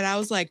reaction that I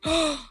was like,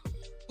 oh,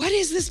 what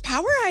is this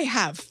power I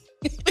have?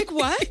 Like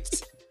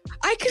what?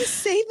 I can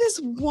say this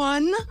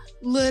one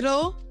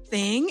little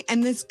thing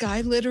and this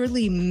guy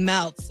literally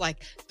melts.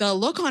 Like the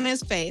look on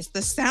his face,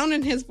 the sound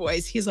in his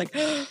voice, he's like,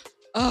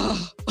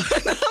 oh.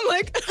 And I'm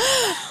like,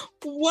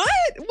 what?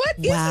 What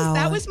is this?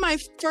 That was my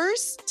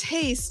first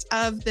taste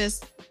of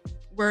this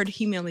word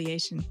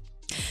humiliation.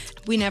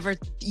 We never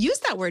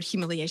used that word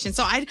humiliation.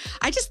 So I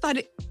just thought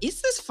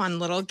it's this fun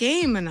little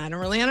game and I don't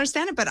really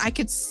understand it, but I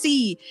could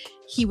see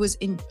he was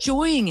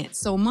enjoying it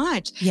so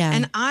much. Yeah.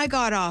 And I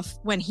got off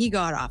when he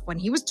got off. When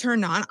he was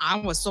turned on, I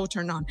was so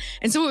turned on.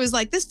 And so it was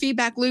like this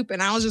feedback loop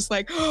and I was just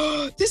like,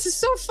 oh, this is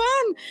so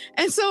fun.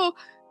 And so,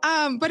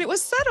 but it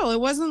was subtle.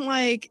 It wasn't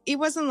like,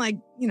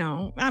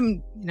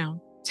 I'm,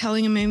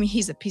 telling him maybe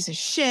he's a piece of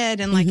shit.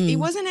 And like, it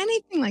wasn't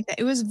anything like that.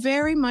 It was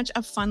very much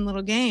a fun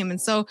little game. And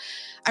so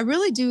I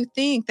really do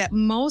think that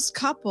most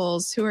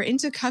couples who are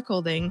into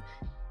cuckolding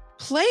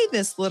play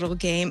this little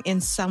game in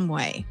some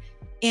way.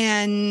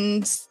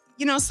 And,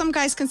 some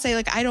guys can say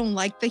like, I don't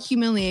like the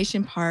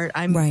humiliation part.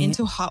 I'm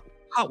into hot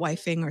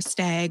wifing or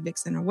stag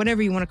vixen or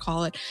whatever you want to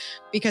call it,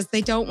 because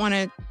they don't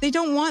want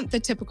the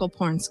typical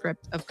porn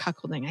script of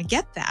cuckolding. I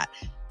get that.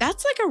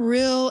 That's like a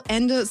real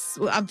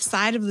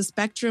side of the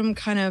spectrum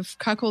kind of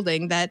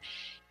cuckolding that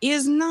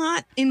is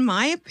not, in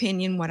my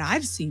opinion, what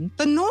I've seen,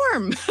 the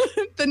norm.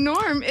 The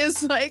norm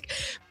is like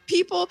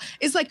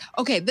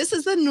okay, this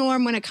is the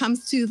norm when it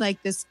comes to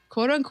like this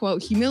quote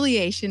unquote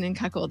humiliation and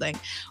cuckolding,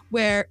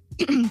 where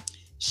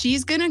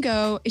she's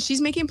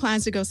making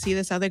plans to go see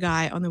this other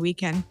guy on the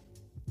weekend.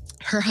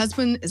 Her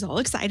husband is all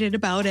excited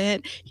about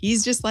it.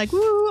 He's just like,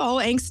 woo, all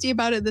angsty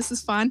about it. This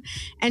is fun.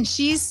 And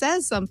she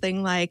says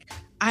something like,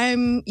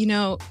 I'm,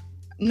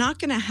 not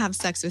going to have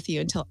sex with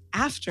you until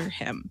after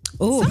him.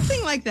 Ooh.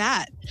 Something like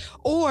that.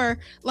 Or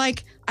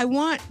like,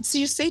 so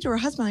you say to her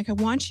husband, like, I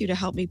want you to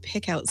help me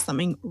pick out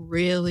something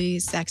really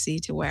sexy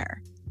to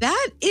wear.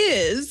 That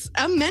is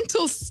a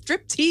mental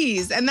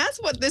striptease. And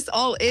that's what this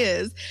all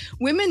is.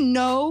 Women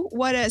know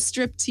what a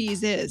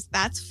striptease is.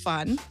 That's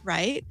fun,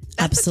 right?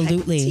 That's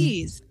Absolutely. A type of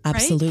tease, right?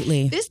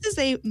 Absolutely. This is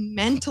a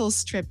mental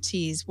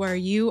striptease where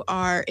you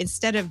are,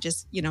 instead of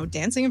just,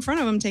 dancing in front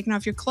of him, taking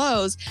off your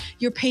clothes,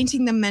 you're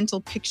painting the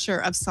mental picture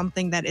of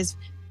something that is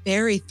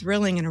very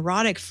thrilling and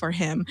erotic for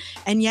him.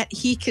 And yet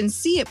he can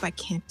see it, but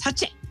can't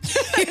touch it.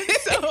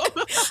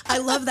 I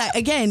love that.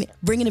 Again,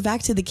 bringing it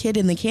back to the kid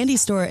in the candy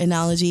store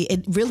analogy,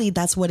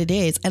 that's what it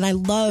is. And I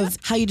love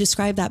how you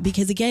describe that,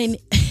 because again,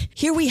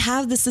 here we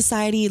have the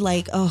society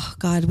like, oh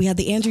God, we have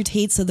the Andrew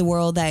Tates of the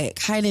world that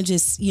kind of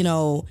just,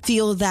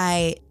 feel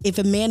that if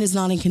a man is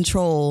not in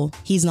control,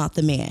 he's not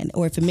the man.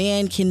 Or if a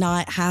man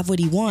cannot have what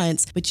he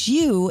wants, but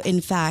you, in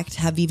fact,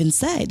 have even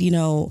said,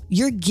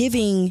 you're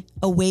giving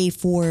a way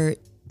for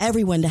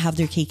everyone to have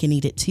their cake and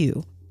eat it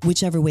too,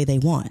 whichever way they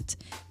want.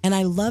 And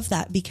I love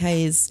that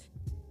because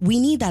we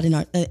need that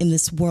in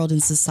this world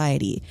and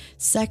society.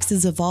 Sex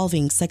is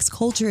evolving. Sex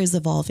culture is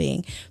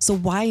evolving. So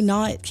why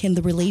not can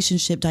the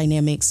relationship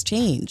dynamics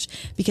change?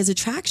 Because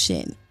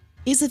attraction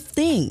is a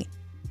thing.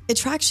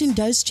 Attraction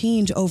does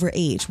change over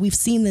age. We've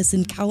seen this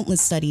in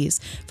countless studies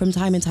from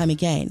time and time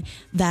again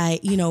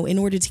that, in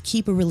order to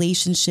keep a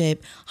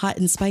relationship hot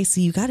and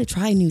spicy, you got to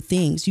try new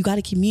things. You got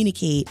to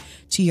communicate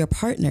to your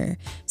partner.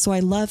 So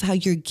I love how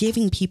you're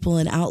giving people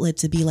an outlet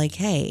to be like,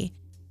 hey,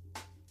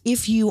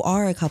 if you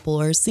are a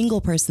couple or a single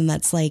person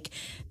that's like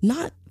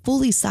not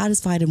fully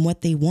satisfied in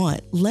what they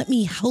want, let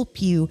me help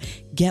you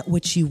get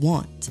what you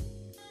want.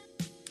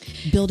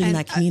 Building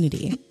that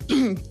community.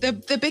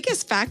 The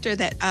biggest factor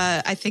that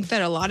I think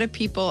that a lot of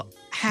people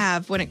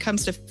have when it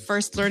comes to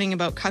first learning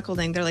about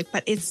cuckolding, they're like,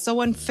 but it's so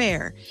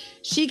unfair.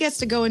 She gets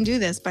to go and do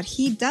this, but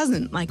he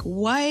doesn't. Like,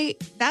 why?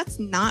 That's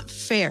not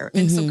fair.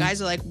 And so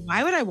guys are like,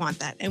 why would I want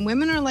that? And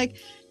women are like,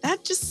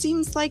 that just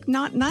seems like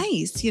not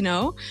nice,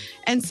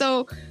 And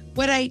so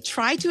what I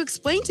try to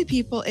explain to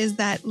people is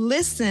that,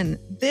 listen,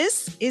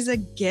 this is a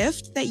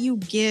gift that you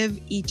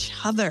give each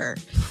other.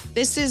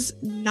 This is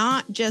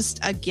not just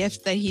a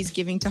gift that he's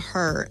giving to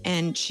her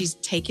and she's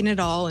taking it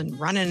all and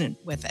running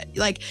with it.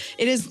 Like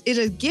it is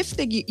a gift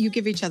that you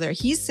give each other.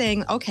 He's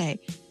saying, okay,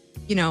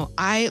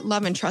 I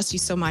love and trust you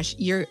so much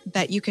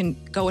that you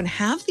can go and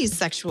have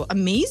these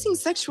amazing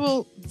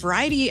sexual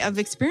variety of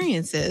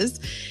experiences.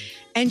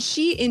 And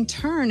she in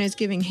turn is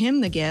giving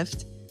him the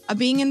gift of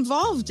being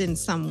involved in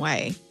some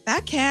way.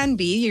 That can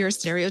be your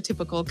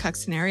stereotypical cuck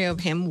scenario of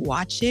him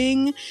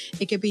watching.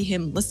 It could be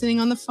him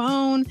listening on the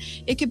phone.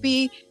 It could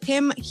be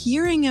him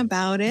hearing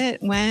about it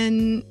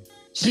when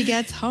she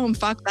gets home.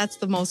 Fuck, that's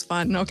the most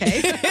fun.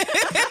 Okay.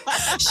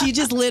 She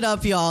just lit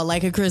up y'all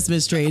like a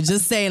Christmas tree.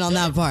 Just saying on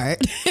that part.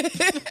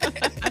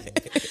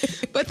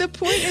 But the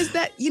point is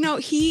that,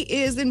 he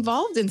is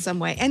involved in some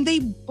way and they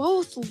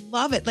both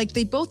love it. Like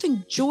they both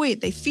enjoy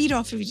it. They feed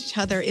off of each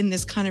other in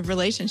this kind of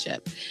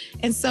relationship.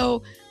 And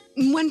so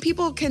when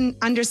people can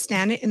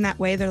understand it in that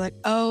way, they're like,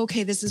 oh,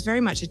 okay, this is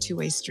very much a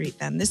two-way street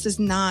then. This is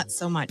not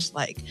so much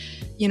like,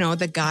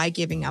 the guy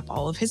giving up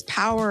all of his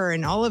power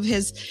and all of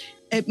his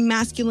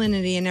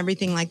masculinity and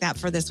everything like that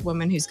for this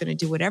woman who's going to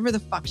do whatever the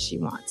fuck she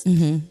wants.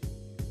 Mm-hmm.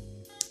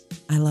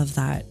 I love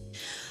that.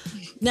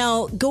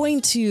 Now,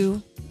 going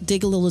to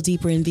dig a little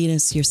deeper in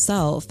Venus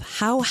yourself,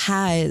 how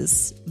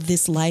has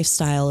this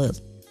lifestyle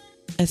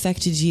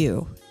affected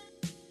you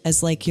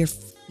as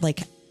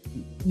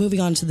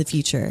moving on to the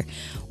future?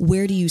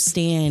 Where do you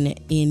stand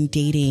in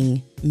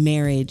dating,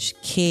 marriage,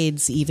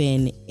 kids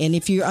even? And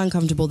if you're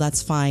uncomfortable,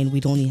 that's fine.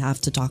 We don't even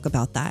have to talk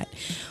about that.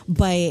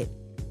 But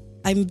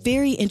I'm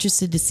very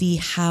interested to see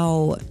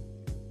how,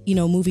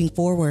 moving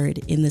forward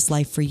in this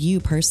life for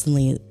you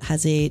personally,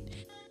 has it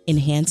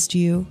enhanced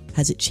you?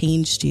 Has it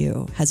changed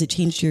you? Has it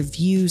changed your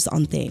views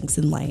on things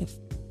in life?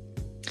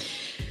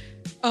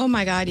 Oh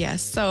my God,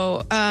 yes.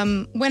 So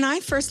when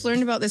I first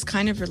learned about this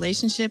kind of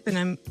relationship, and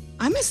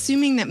I'm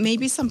assuming that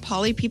maybe some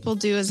poly people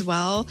do as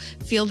well,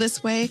 feel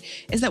this way,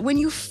 is that when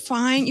you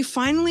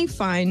finally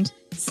find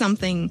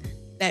something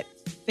that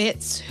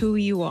fits who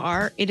you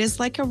are, it is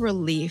like a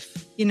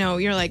relief.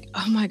 You're like,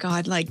 oh my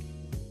God, like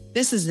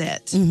this is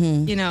it.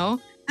 Mm-hmm.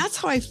 That's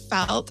how I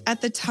felt at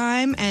the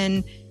time.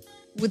 And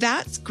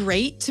that's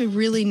great to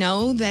really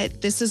know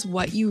that this is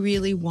what you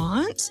really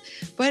want.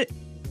 But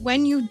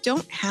when you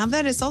don't have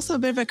that, it's also a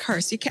bit of a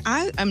curse.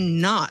 I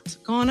am not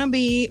gonna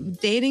be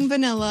dating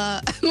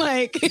vanilla.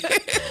 Like,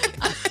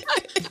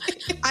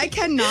 I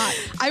cannot.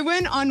 I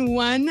went on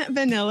one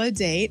vanilla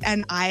date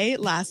and I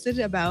lasted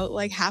about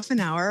like half an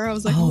hour. I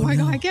was like, oh my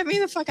God, get me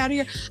the fuck out of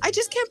here. I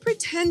just can't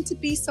pretend to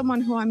be someone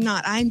who I'm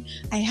not. I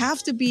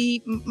have to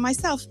be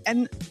myself.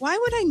 And why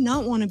would I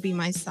not want to be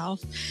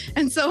myself?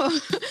 And so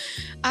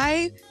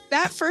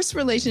that first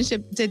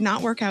relationship did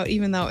not work out,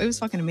 even though it was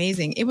fucking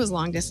amazing. It was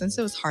long distance.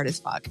 It was hard as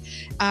fuck.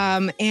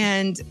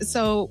 And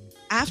so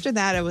after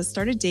that, I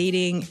started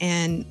dating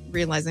and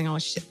realizing, oh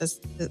shit, this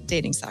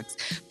dating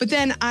sucks. But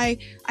then I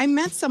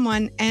met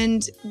someone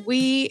and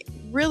we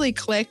really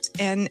clicked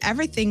and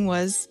everything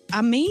was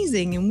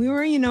amazing. And we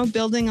were,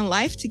 building a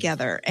life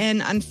together.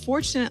 And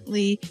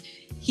unfortunately,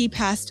 he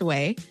passed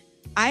away.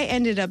 I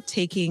ended up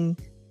taking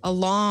a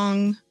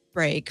long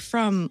break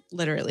from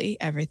literally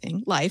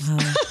everything, life.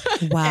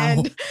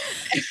 Wow.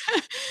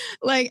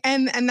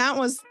 and that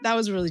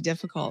was really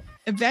difficult.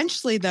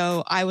 Eventually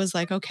though, I was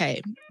like,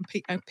 okay,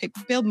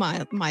 build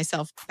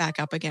myself back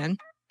up again.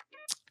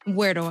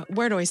 Where do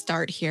I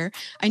start here?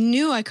 I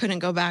knew I couldn't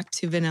go back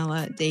to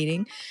vanilla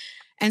dating.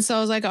 And so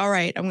I was like, all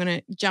right, I'm going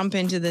to jump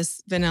into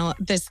this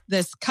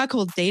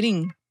cuckold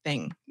dating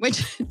thing,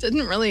 which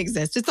didn't really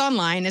exist. It's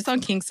online. It's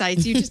on kink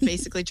sites. You just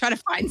basically try to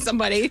find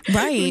somebody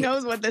who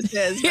knows what this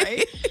is,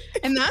 right?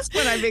 And that's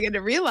when I began to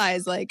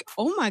realize, like,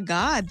 oh my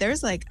God,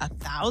 there's like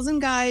 1,000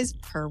 guys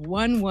per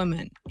one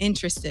woman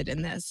interested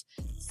in this.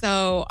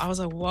 So I was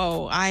like,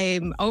 whoa,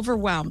 I'm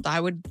overwhelmed. I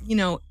would,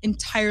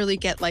 entirely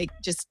get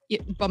just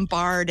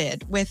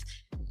bombarded with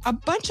a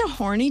bunch of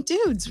horny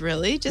dudes,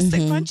 really. Just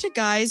a bunch of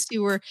guys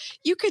who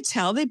you could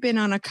tell they'd been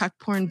on a cuck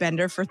porn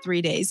bender for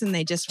 3 days and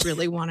they just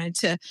really wanted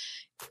to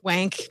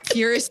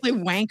furiously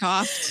wank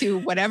off to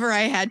whatever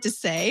I had to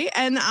say.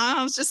 And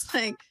I was just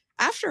like,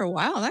 after a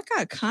while, that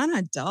got kind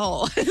of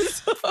dull.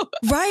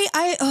 Right?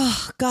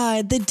 Oh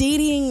God, the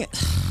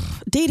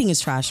dating is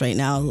trash right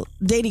now.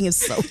 Dating is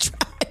so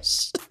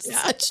trash.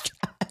 Such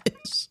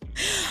trash.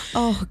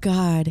 Oh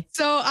God.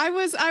 So I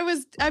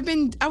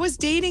was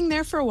dating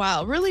there for a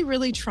while, really,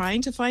 really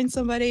trying to find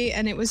somebody,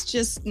 and it was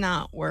just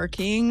not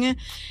working.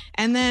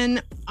 And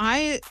then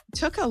I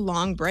took a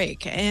long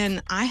break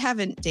and I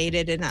haven't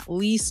dated in at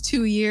least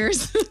 2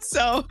 years.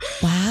 So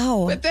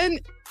wow. But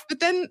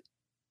then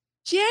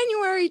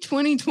January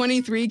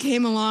 2023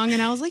 came along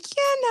and I was like,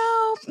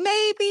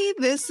 maybe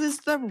this is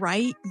the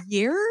right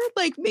year.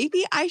 Like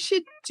maybe I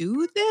should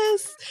do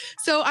this.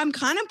 So I'm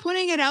kind of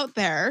putting it out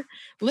there.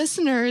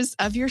 Listeners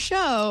of your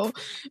show,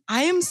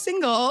 I am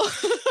single.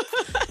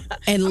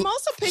 And I'm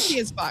also picky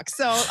as fuck.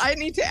 So I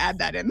need to add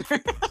that in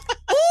there.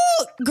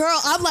 Ooh, girl,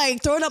 I'm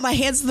like throwing up my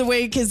hands in the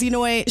way because you know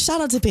what?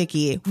 Shout out to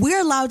picky.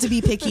 We're allowed to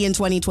be picky in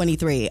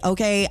 2023.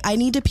 Okay, I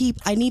need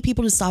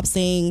people to stop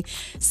saying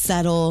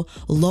settle,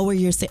 lower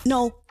your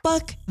no.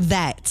 Fuck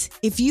that.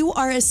 If you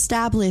are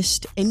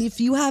established and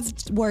if you have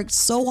worked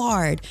so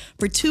hard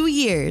for 2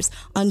 years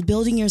on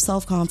building your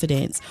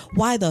self-confidence,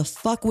 why the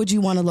fuck would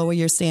you want to lower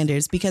your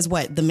standards? Because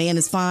what? The man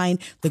is fine.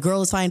 The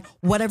girl is fine.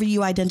 Whatever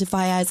you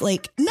identify as.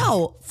 Like,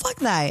 no, fuck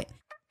that.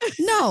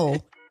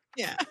 No.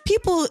 Yeah.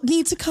 People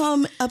need to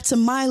come up to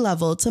my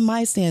level, to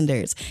my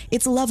standards.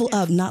 It's level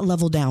up, not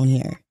level down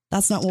here.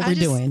 That's not what we're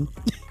doing.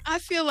 I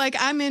feel like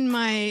I'm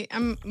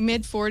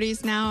mid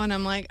 40s now, and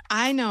I'm like,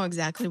 I know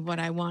exactly what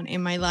I want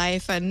in my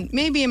life. And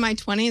maybe in my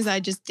 20s,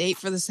 I just date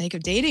for the sake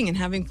of dating and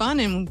having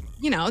fun. And,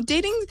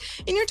 dating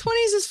in your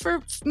 20s is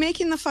for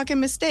making the fucking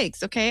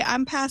mistakes. Okay.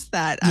 I'm past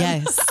that.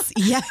 Yes.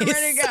 Yes. I'm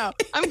ready to go.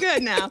 I'm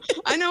good now.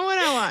 I know what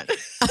I want.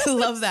 I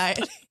love that.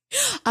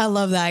 I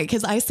love that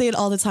because I say it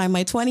all the time.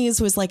 My 20s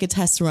was like a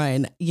test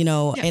run,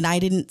 and I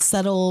didn't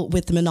settle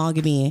with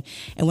monogamy.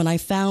 And when I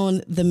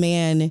found the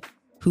man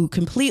who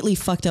completely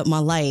fucked up my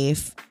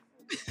life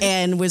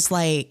and was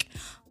like,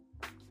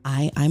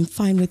 I'm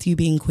fine with you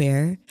being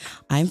queer.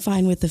 I'm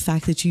fine with the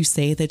fact that you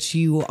say that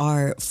you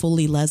are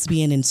fully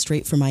lesbian and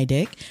straight for my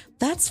dick.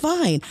 That's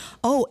fine.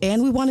 Oh,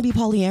 and we want to be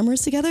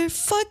polyamorous together?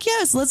 Fuck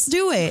yes, let's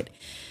do it.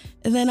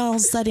 And then all of a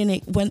sudden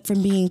it went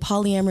from being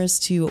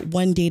polyamorous to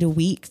 1 date a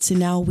week to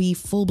now we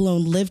full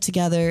blown live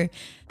together,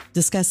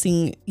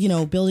 discussing,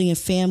 building a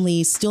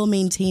family, still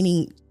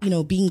maintaining,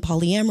 being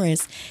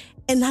polyamorous.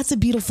 And that's a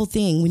beautiful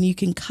thing when you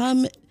can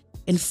come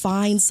and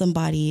find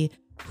somebody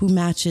who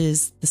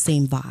matches the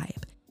same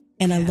vibe.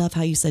 And I love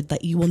how you said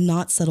that you will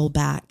not settle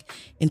back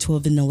into a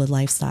vanilla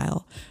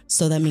lifestyle.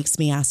 So that makes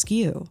me ask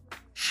you,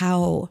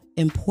 how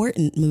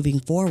important moving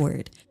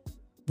forward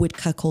would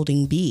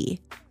cuckolding be,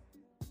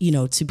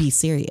 to be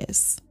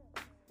serious?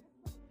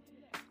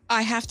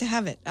 I have to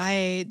have it.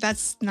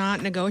 That's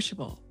not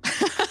negotiable.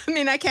 I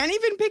mean, I can't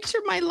even picture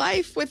my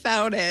life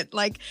without it.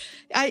 Like,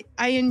 I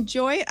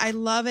enjoy it. I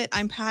love it.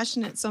 I'm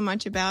passionate so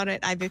much about it.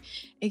 I've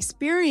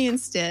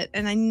experienced it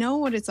and I know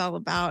what it's all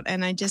about.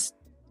 And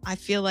I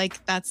feel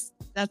like that's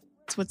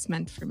what's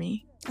meant for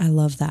me. I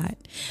love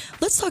that.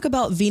 Let's talk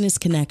about Venus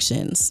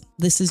Connections.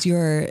 This is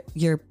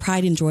your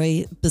pride and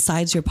joy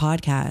besides your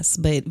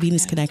podcast, but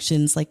Venus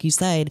Connections, like you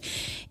said,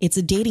 it's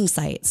a dating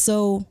site.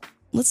 So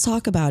let's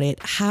talk about it.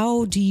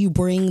 How do you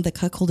bring the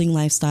cuckolding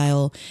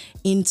lifestyle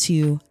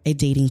into a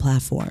dating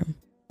platform?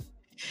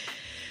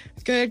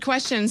 Good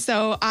question.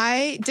 So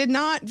I did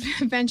not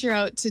venture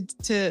out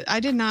I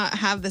did not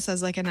have this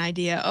as like an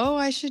idea. Oh,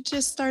 I should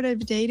just start a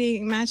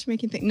dating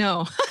matchmaking thing.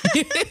 No.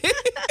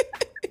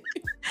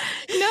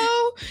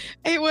 No,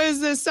 it was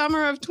the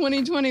summer of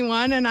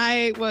 2021 and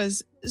I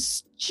was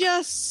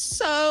just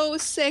so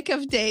sick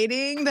of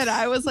dating that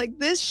I was like,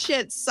 this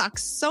shit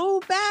sucks so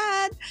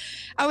bad.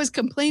 I was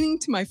complaining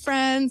to my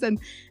friends and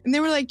they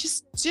were like,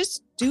 just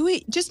do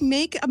it. Just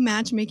make a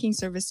matchmaking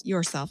service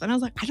yourself. And I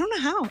was like, I don't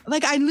know how.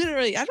 Like, I don't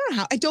know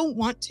how. I don't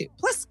want to.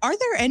 Plus, are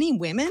there any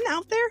women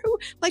out there who,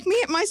 like me,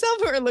 myself,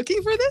 who are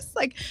looking for this?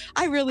 Like,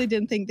 I really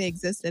didn't think they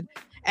existed.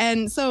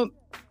 And so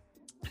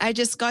I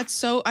got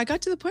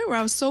to the point where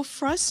I was so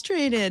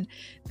frustrated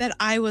that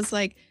I was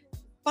like,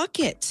 fuck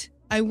it.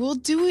 I will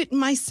do it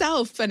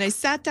myself. And I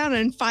sat down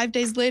and 5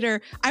 days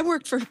later, I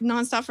worked for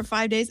nonstop for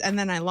 5 days and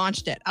then I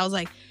launched it. I was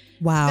like,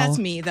 wow, that's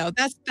me though.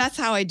 That's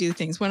how I do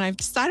things. When I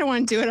decide I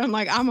want to do it, I'm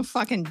like, I'm gonna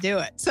fucking do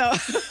it. So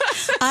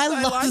I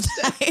love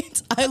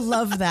that. I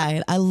love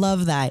that. I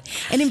love that.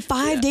 And in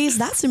 5 days,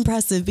 that's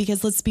impressive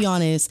because let's be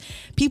honest,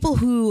 people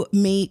who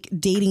make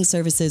dating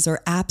services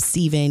or apps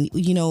even,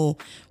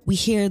 we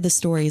hear the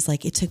stories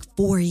like it took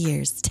 4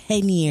 years,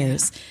 10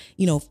 years,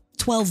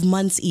 12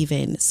 months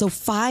even. So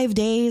 5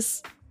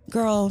 days,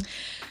 girl.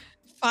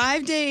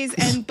 5 days.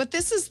 But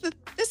this is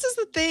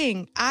the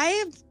thing. I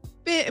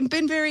have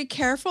been very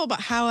careful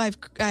about how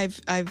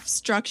I've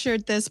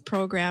structured this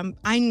program.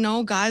 I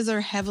know guys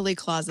are heavily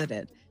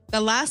closeted.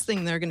 The last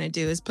thing they're going to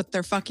do is put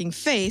their fucking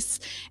face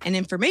and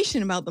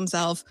information about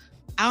themselves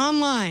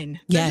online.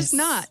 They're just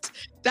not.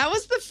 That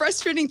was the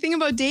frustrating thing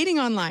about dating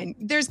online.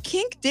 There's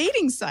kink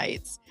dating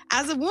sites.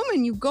 As a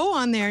woman, you go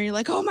on there and you're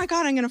like, oh my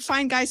God, I'm going to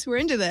find guys who are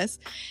into this.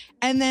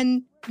 And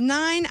then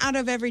 9 out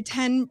of every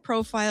 10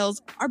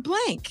 profiles are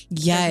blank.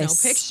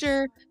 Yes. There's no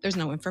picture. There's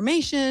no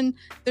information.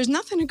 There's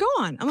nothing to go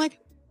on. I'm like,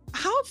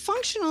 how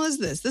functional is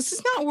this? This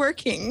is not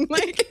working.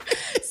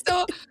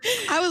 So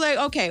I was like,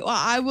 okay, well,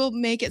 I will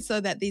make it so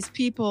that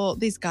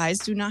these guys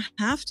do not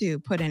have to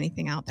put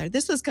anything out there.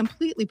 This is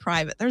completely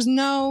private. It's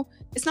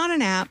not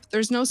an app.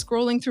 There's no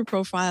scrolling through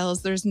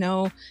profiles. There's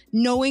no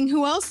knowing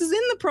who else is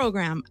in the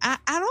program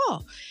at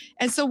all.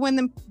 And so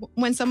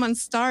when someone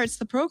starts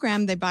the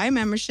program, they buy a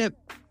membership,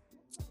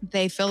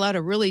 they fill out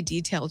a really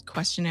detailed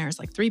questionnaire. It's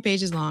like 3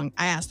 pages long.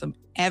 I ask them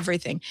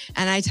everything.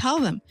 And I tell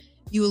them,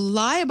 you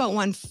lie about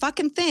one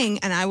fucking thing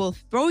and I will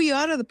throw you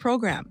out of the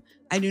program.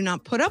 I do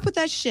not put up with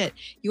that shit.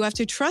 You have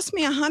to trust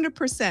me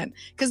 100%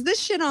 because this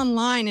shit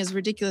online is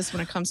ridiculous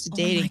when it comes to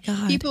dating. Oh my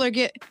God. People are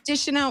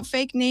dishing out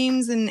fake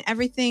names and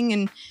everything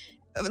and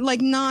like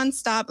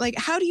nonstop. Like,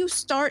 how do you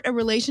start a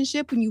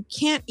relationship when you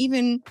can't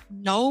even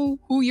know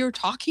who you're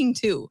talking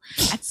to?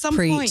 At some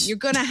point, you're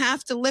going to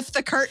have to lift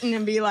the curtain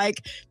and be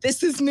like,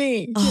 this is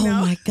me. Oh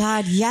my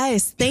God.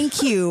 Yes.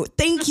 Thank you.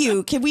 Thank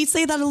you. Can we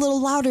say that a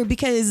little louder?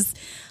 Because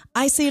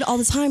I say it all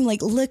the time.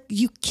 Like, look,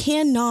 you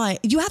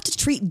have to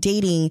treat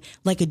dating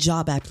like a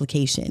job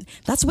application.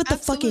 That's what the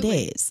fuck it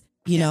is.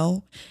 You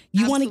know,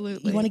 you want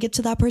to get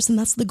to that person.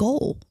 That's the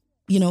goal,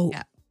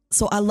 Yeah.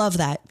 So I love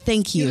that.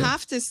 Thank you. You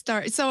have to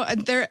start. So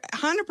they're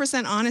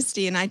 100%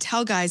 honesty. And I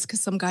tell guys,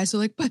 because some guys are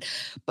like, but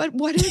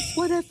what if?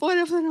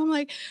 And I'm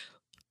like,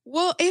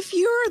 well, if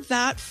you're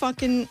that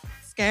fucking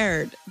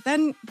scared,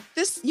 then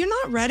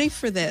you're not ready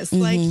for this.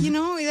 Like, you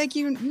know, like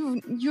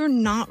you're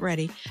not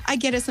ready. I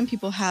get it. Some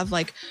people have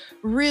like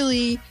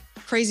really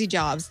crazy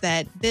jobs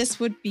that this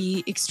would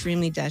be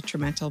extremely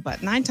detrimental,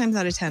 but 9 times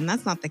out of 10,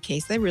 that's not the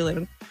case. They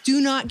really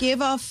do not give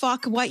a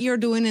fuck what you're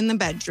doing in the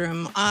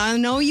bedroom. I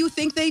know you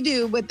think they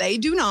do, but they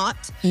do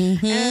not.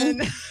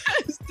 And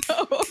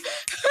so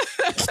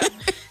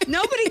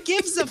nobody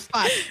gives a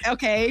fuck.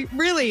 Okay.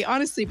 Really,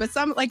 honestly. But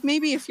some, like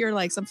maybe if you're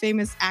like some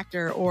famous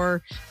actor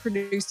or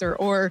producer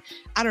or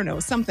I don't know,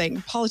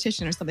 something,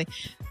 politician or something,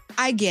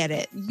 I get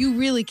it. You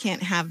really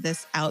can't have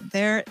this out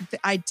there.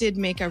 I did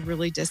make a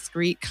really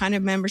discreet kind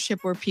of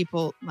membership where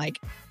people like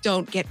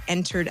don't get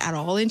entered at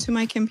all into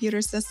my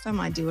computer system.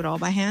 I do it all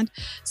by hand.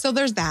 So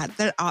there's that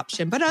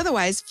option. But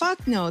otherwise,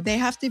 fuck no, they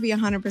have to be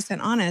 100%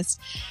 honest.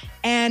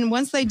 And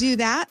once they do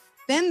that,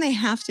 then they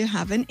have to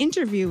have an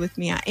interview with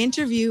me. I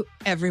interview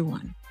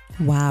everyone.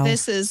 Wow.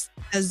 This is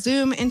a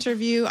Zoom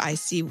interview. I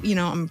see, you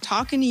know, I'm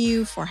talking to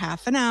you for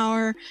half an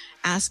hour,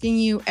 asking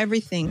you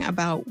everything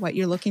about what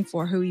you're looking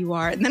for, who you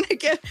are. And then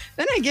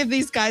I give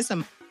these guys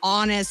some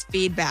honest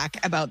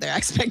feedback about their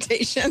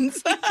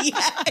expectations.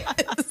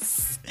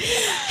 Yes.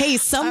 Hey,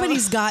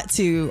 somebody's got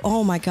to.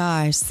 Oh my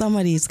gosh,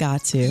 somebody's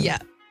got to. Yeah.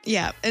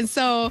 Yeah. And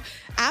so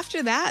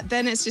after that,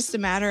 then it's just a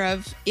matter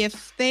of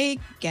if they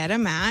get a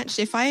match,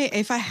 if I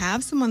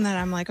have someone that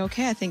I'm like,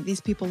 okay, I think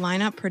these people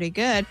line up pretty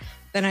good,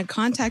 then I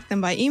contact them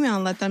by email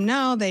and let them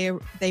know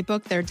they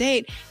book their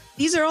date.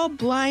 These are all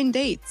blind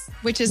dates,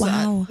 which is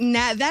wow.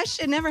 That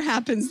shit never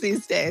happens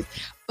these days.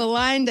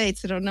 Blind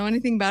dates. They don't know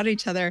anything about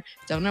each other.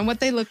 Don't know what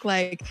they look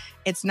like.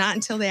 It's not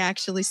until they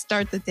actually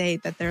start the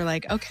date that they're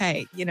like,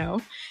 okay, you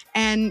know,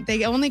 and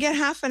they only get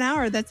half an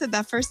hour. That's it.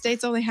 That first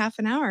date's only half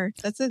an hour.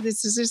 That's it.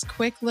 This is just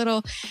quick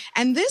little,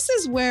 and this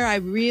is where I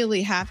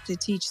really have to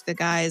teach the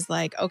guys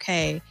like,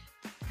 okay,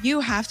 you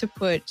have to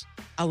put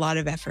a lot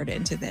of effort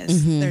into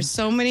this. There's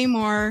so many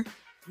more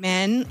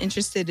men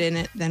interested in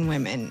it than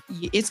women.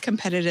 It's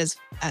competitive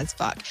as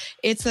fuck.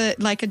 It's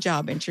like a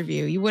job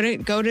interview. You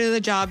wouldn't go to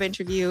the job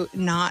interview,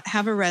 not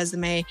have a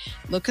resume,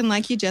 looking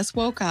like you just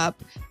woke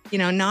up, you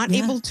know, not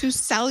able to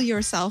sell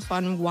yourself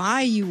on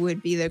why you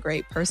would be the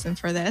great person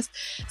for this.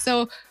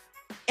 So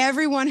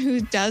everyone who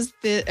does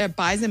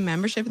buys a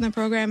membership in the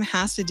program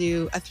has to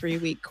do a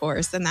 3-week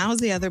course. And that was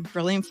the other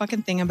brilliant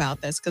fucking thing about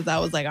this. Cause I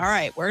was like, all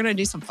right, we're going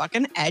to do some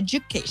fucking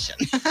education.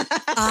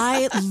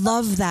 I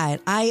love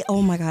that.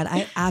 Oh my God,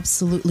 I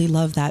absolutely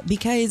love that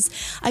because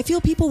I feel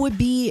people would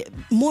be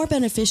more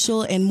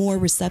beneficial and more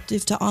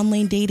receptive to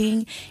online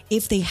dating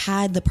if they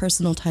had the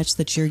personal touch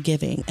that you're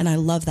giving. And I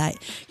love that.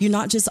 You're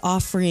not just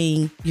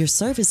offering your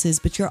services,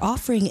 but you're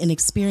offering an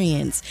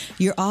experience.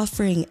 You're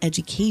offering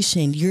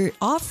education. You're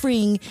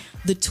offering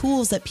the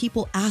tools that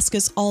people ask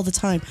us all the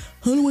time.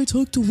 How do I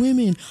talk to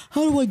women?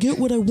 How do I get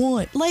what I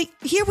want? Like,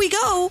 here we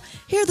go.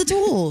 Here are the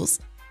tools.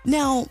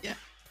 Now,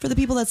 for the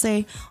people that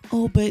say,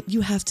 oh, but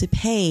you have to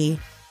pay,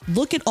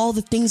 look at all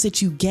the things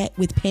that you get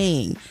with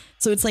paying.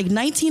 So it's like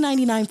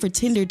 $19.99 for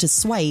Tinder to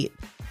swipe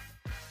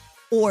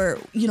or,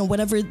 you know,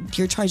 whatever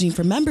you're charging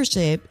for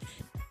membership.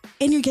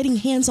 And you're getting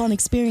hands-on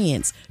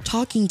experience,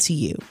 talking to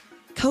you,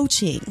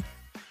 coaching,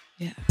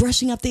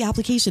 brushing up the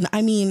application.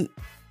 I mean,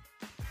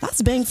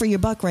 that's bang for your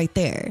buck right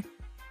there.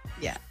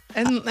 Yeah.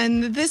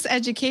 And this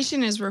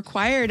education is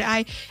required.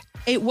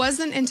 It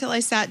wasn't until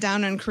I sat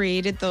down and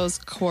created those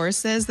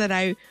courses that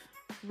I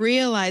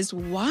realized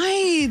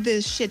why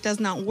this shit does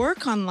not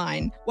work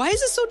online. Why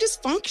is it so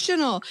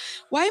dysfunctional?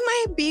 Why am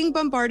I being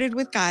bombarded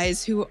with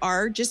guys who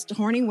are just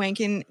horny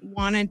wanking,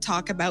 want to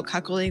talk about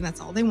cuckolding? That's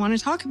all they want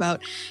to talk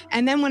about.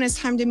 And then when it's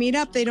time to meet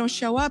up, they don't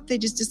show up. They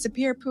just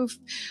disappear. Poof.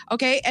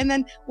 Okay. And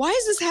then why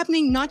is this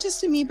happening? Not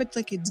just to me, but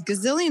like a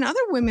gazillion other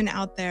women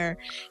out there.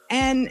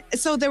 And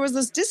so there was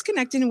this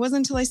disconnect, and it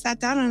wasn't until I sat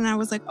down and I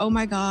was like, oh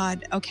my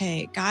God,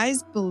 okay,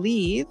 guys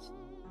believe,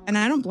 and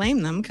I don't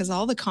blame them because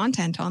all the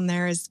content on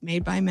there is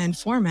made by men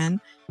for men,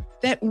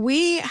 that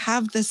we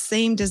have the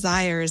same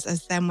desires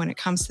as them when it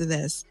comes to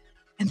this.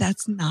 And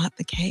that's not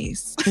the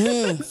case.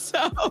 I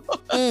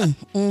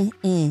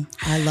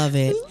love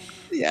it.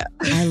 Yeah.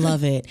 I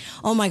love it.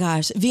 Oh my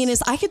gosh.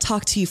 Venus, I could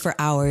talk to you for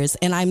hours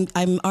and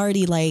I'm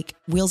already like,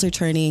 wheels are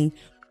turning.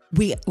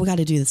 We got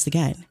to do this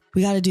again.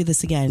 We got to do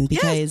this again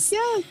because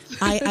yes.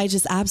 I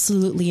just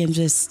absolutely am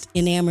just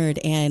enamored.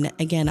 And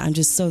again, I'm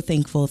just so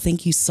thankful.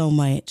 Thank you so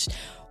much.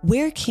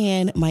 Where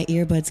can my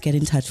earbuds get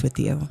in touch with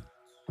you?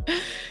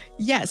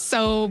 Yes.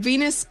 So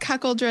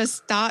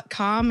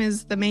venuscuckoldress.com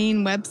is the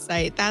main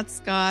website. That's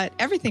got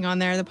everything on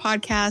there. The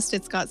podcast,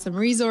 it's got some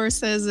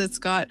resources. It's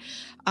got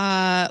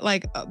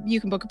you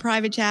can book a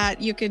private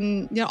chat. You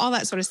can, all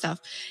that sort of stuff.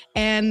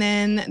 And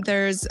then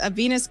there's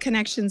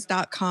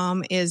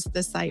venusconnections.com is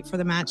the site for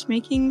the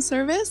matchmaking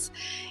service.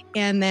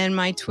 And then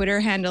my Twitter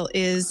handle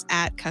is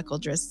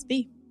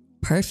 @cuckoldressb.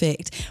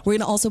 Perfect. We're going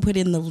to also put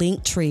in the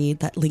link tree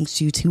that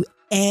links you to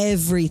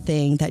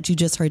everything that you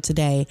just heard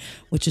today,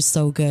 which is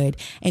so good.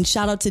 And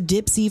shout out to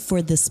Dipsy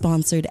for the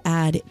sponsored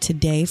ad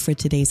today for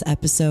today's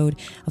episode.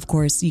 Of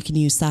course, you can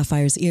use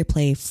Sapphire's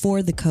Earplay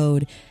for the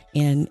code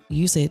and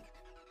use it.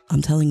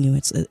 I'm telling you,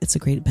 it's a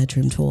great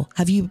bedroom tool.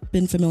 Have you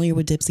been familiar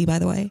with Dipsy, by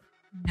the way?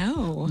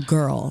 No.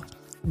 Girl.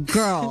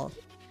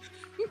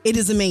 It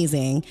is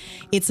amazing.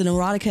 It's an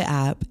erotica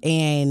app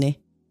and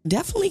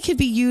definitely could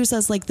be used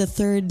as like the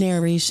third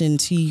narration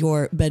to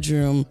your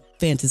bedroom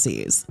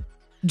fantasies.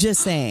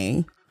 Just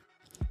saying.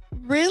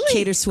 Really?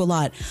 Caters to a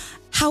lot.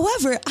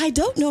 However, I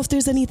don't know if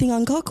there's anything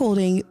on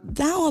cuckolding.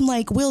 Now I'm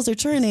like, wheels are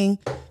turning.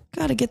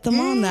 Gotta get them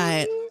on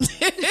that.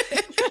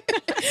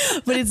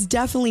 But it's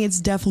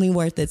definitely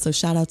worth it. So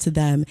shout out to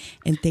them.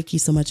 And thank you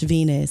so much,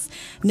 Venus.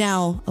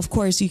 Now, of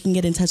course, you can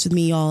get in touch with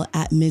me, y'all,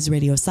 at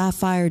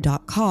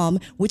MsRadioSapphire.com,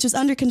 which is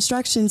under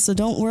construction. So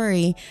don't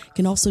worry. You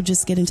can also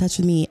just get in touch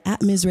with me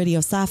at Ms.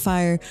 Radio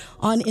Sapphire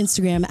on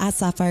Instagram, at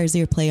Sapphire's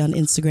Earplay on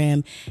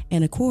Instagram.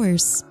 And of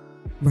course,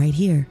 right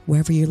here,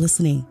 wherever you're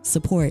listening,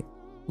 support,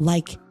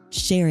 like,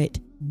 share it,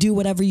 do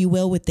whatever you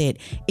will with it.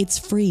 It's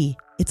free.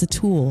 It's a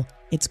tool.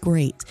 It's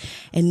great.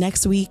 And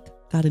next week,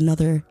 got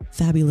another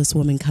fabulous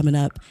woman coming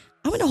up.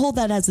 I'm going to hold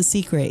that as a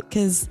secret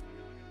because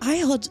I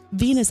held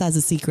Venus as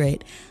a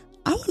secret.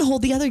 I want to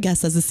hold the other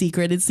guests as a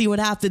secret and see what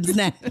happens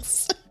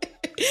next.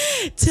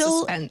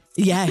 Suspense.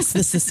 Yes,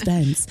 the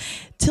suspense.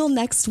 Till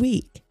next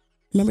week.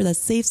 Remember that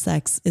safe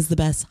sex is the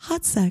best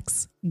hot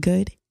sex.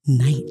 Good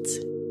night.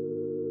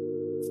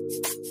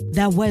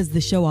 That was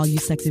the show, all you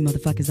sexy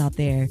motherfuckers out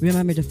there.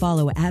 Remember to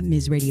follow at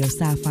Ms. Radio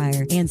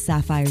Sapphire and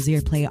Sapphire's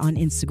Earplay on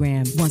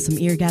Instagram. Want some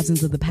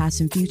eargasms of the past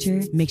and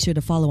future? Make sure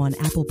to follow on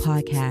Apple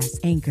Podcasts,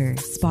 Anchor,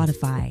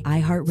 Spotify,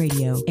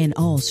 iHeartRadio, and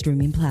all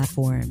streaming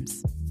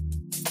platforms.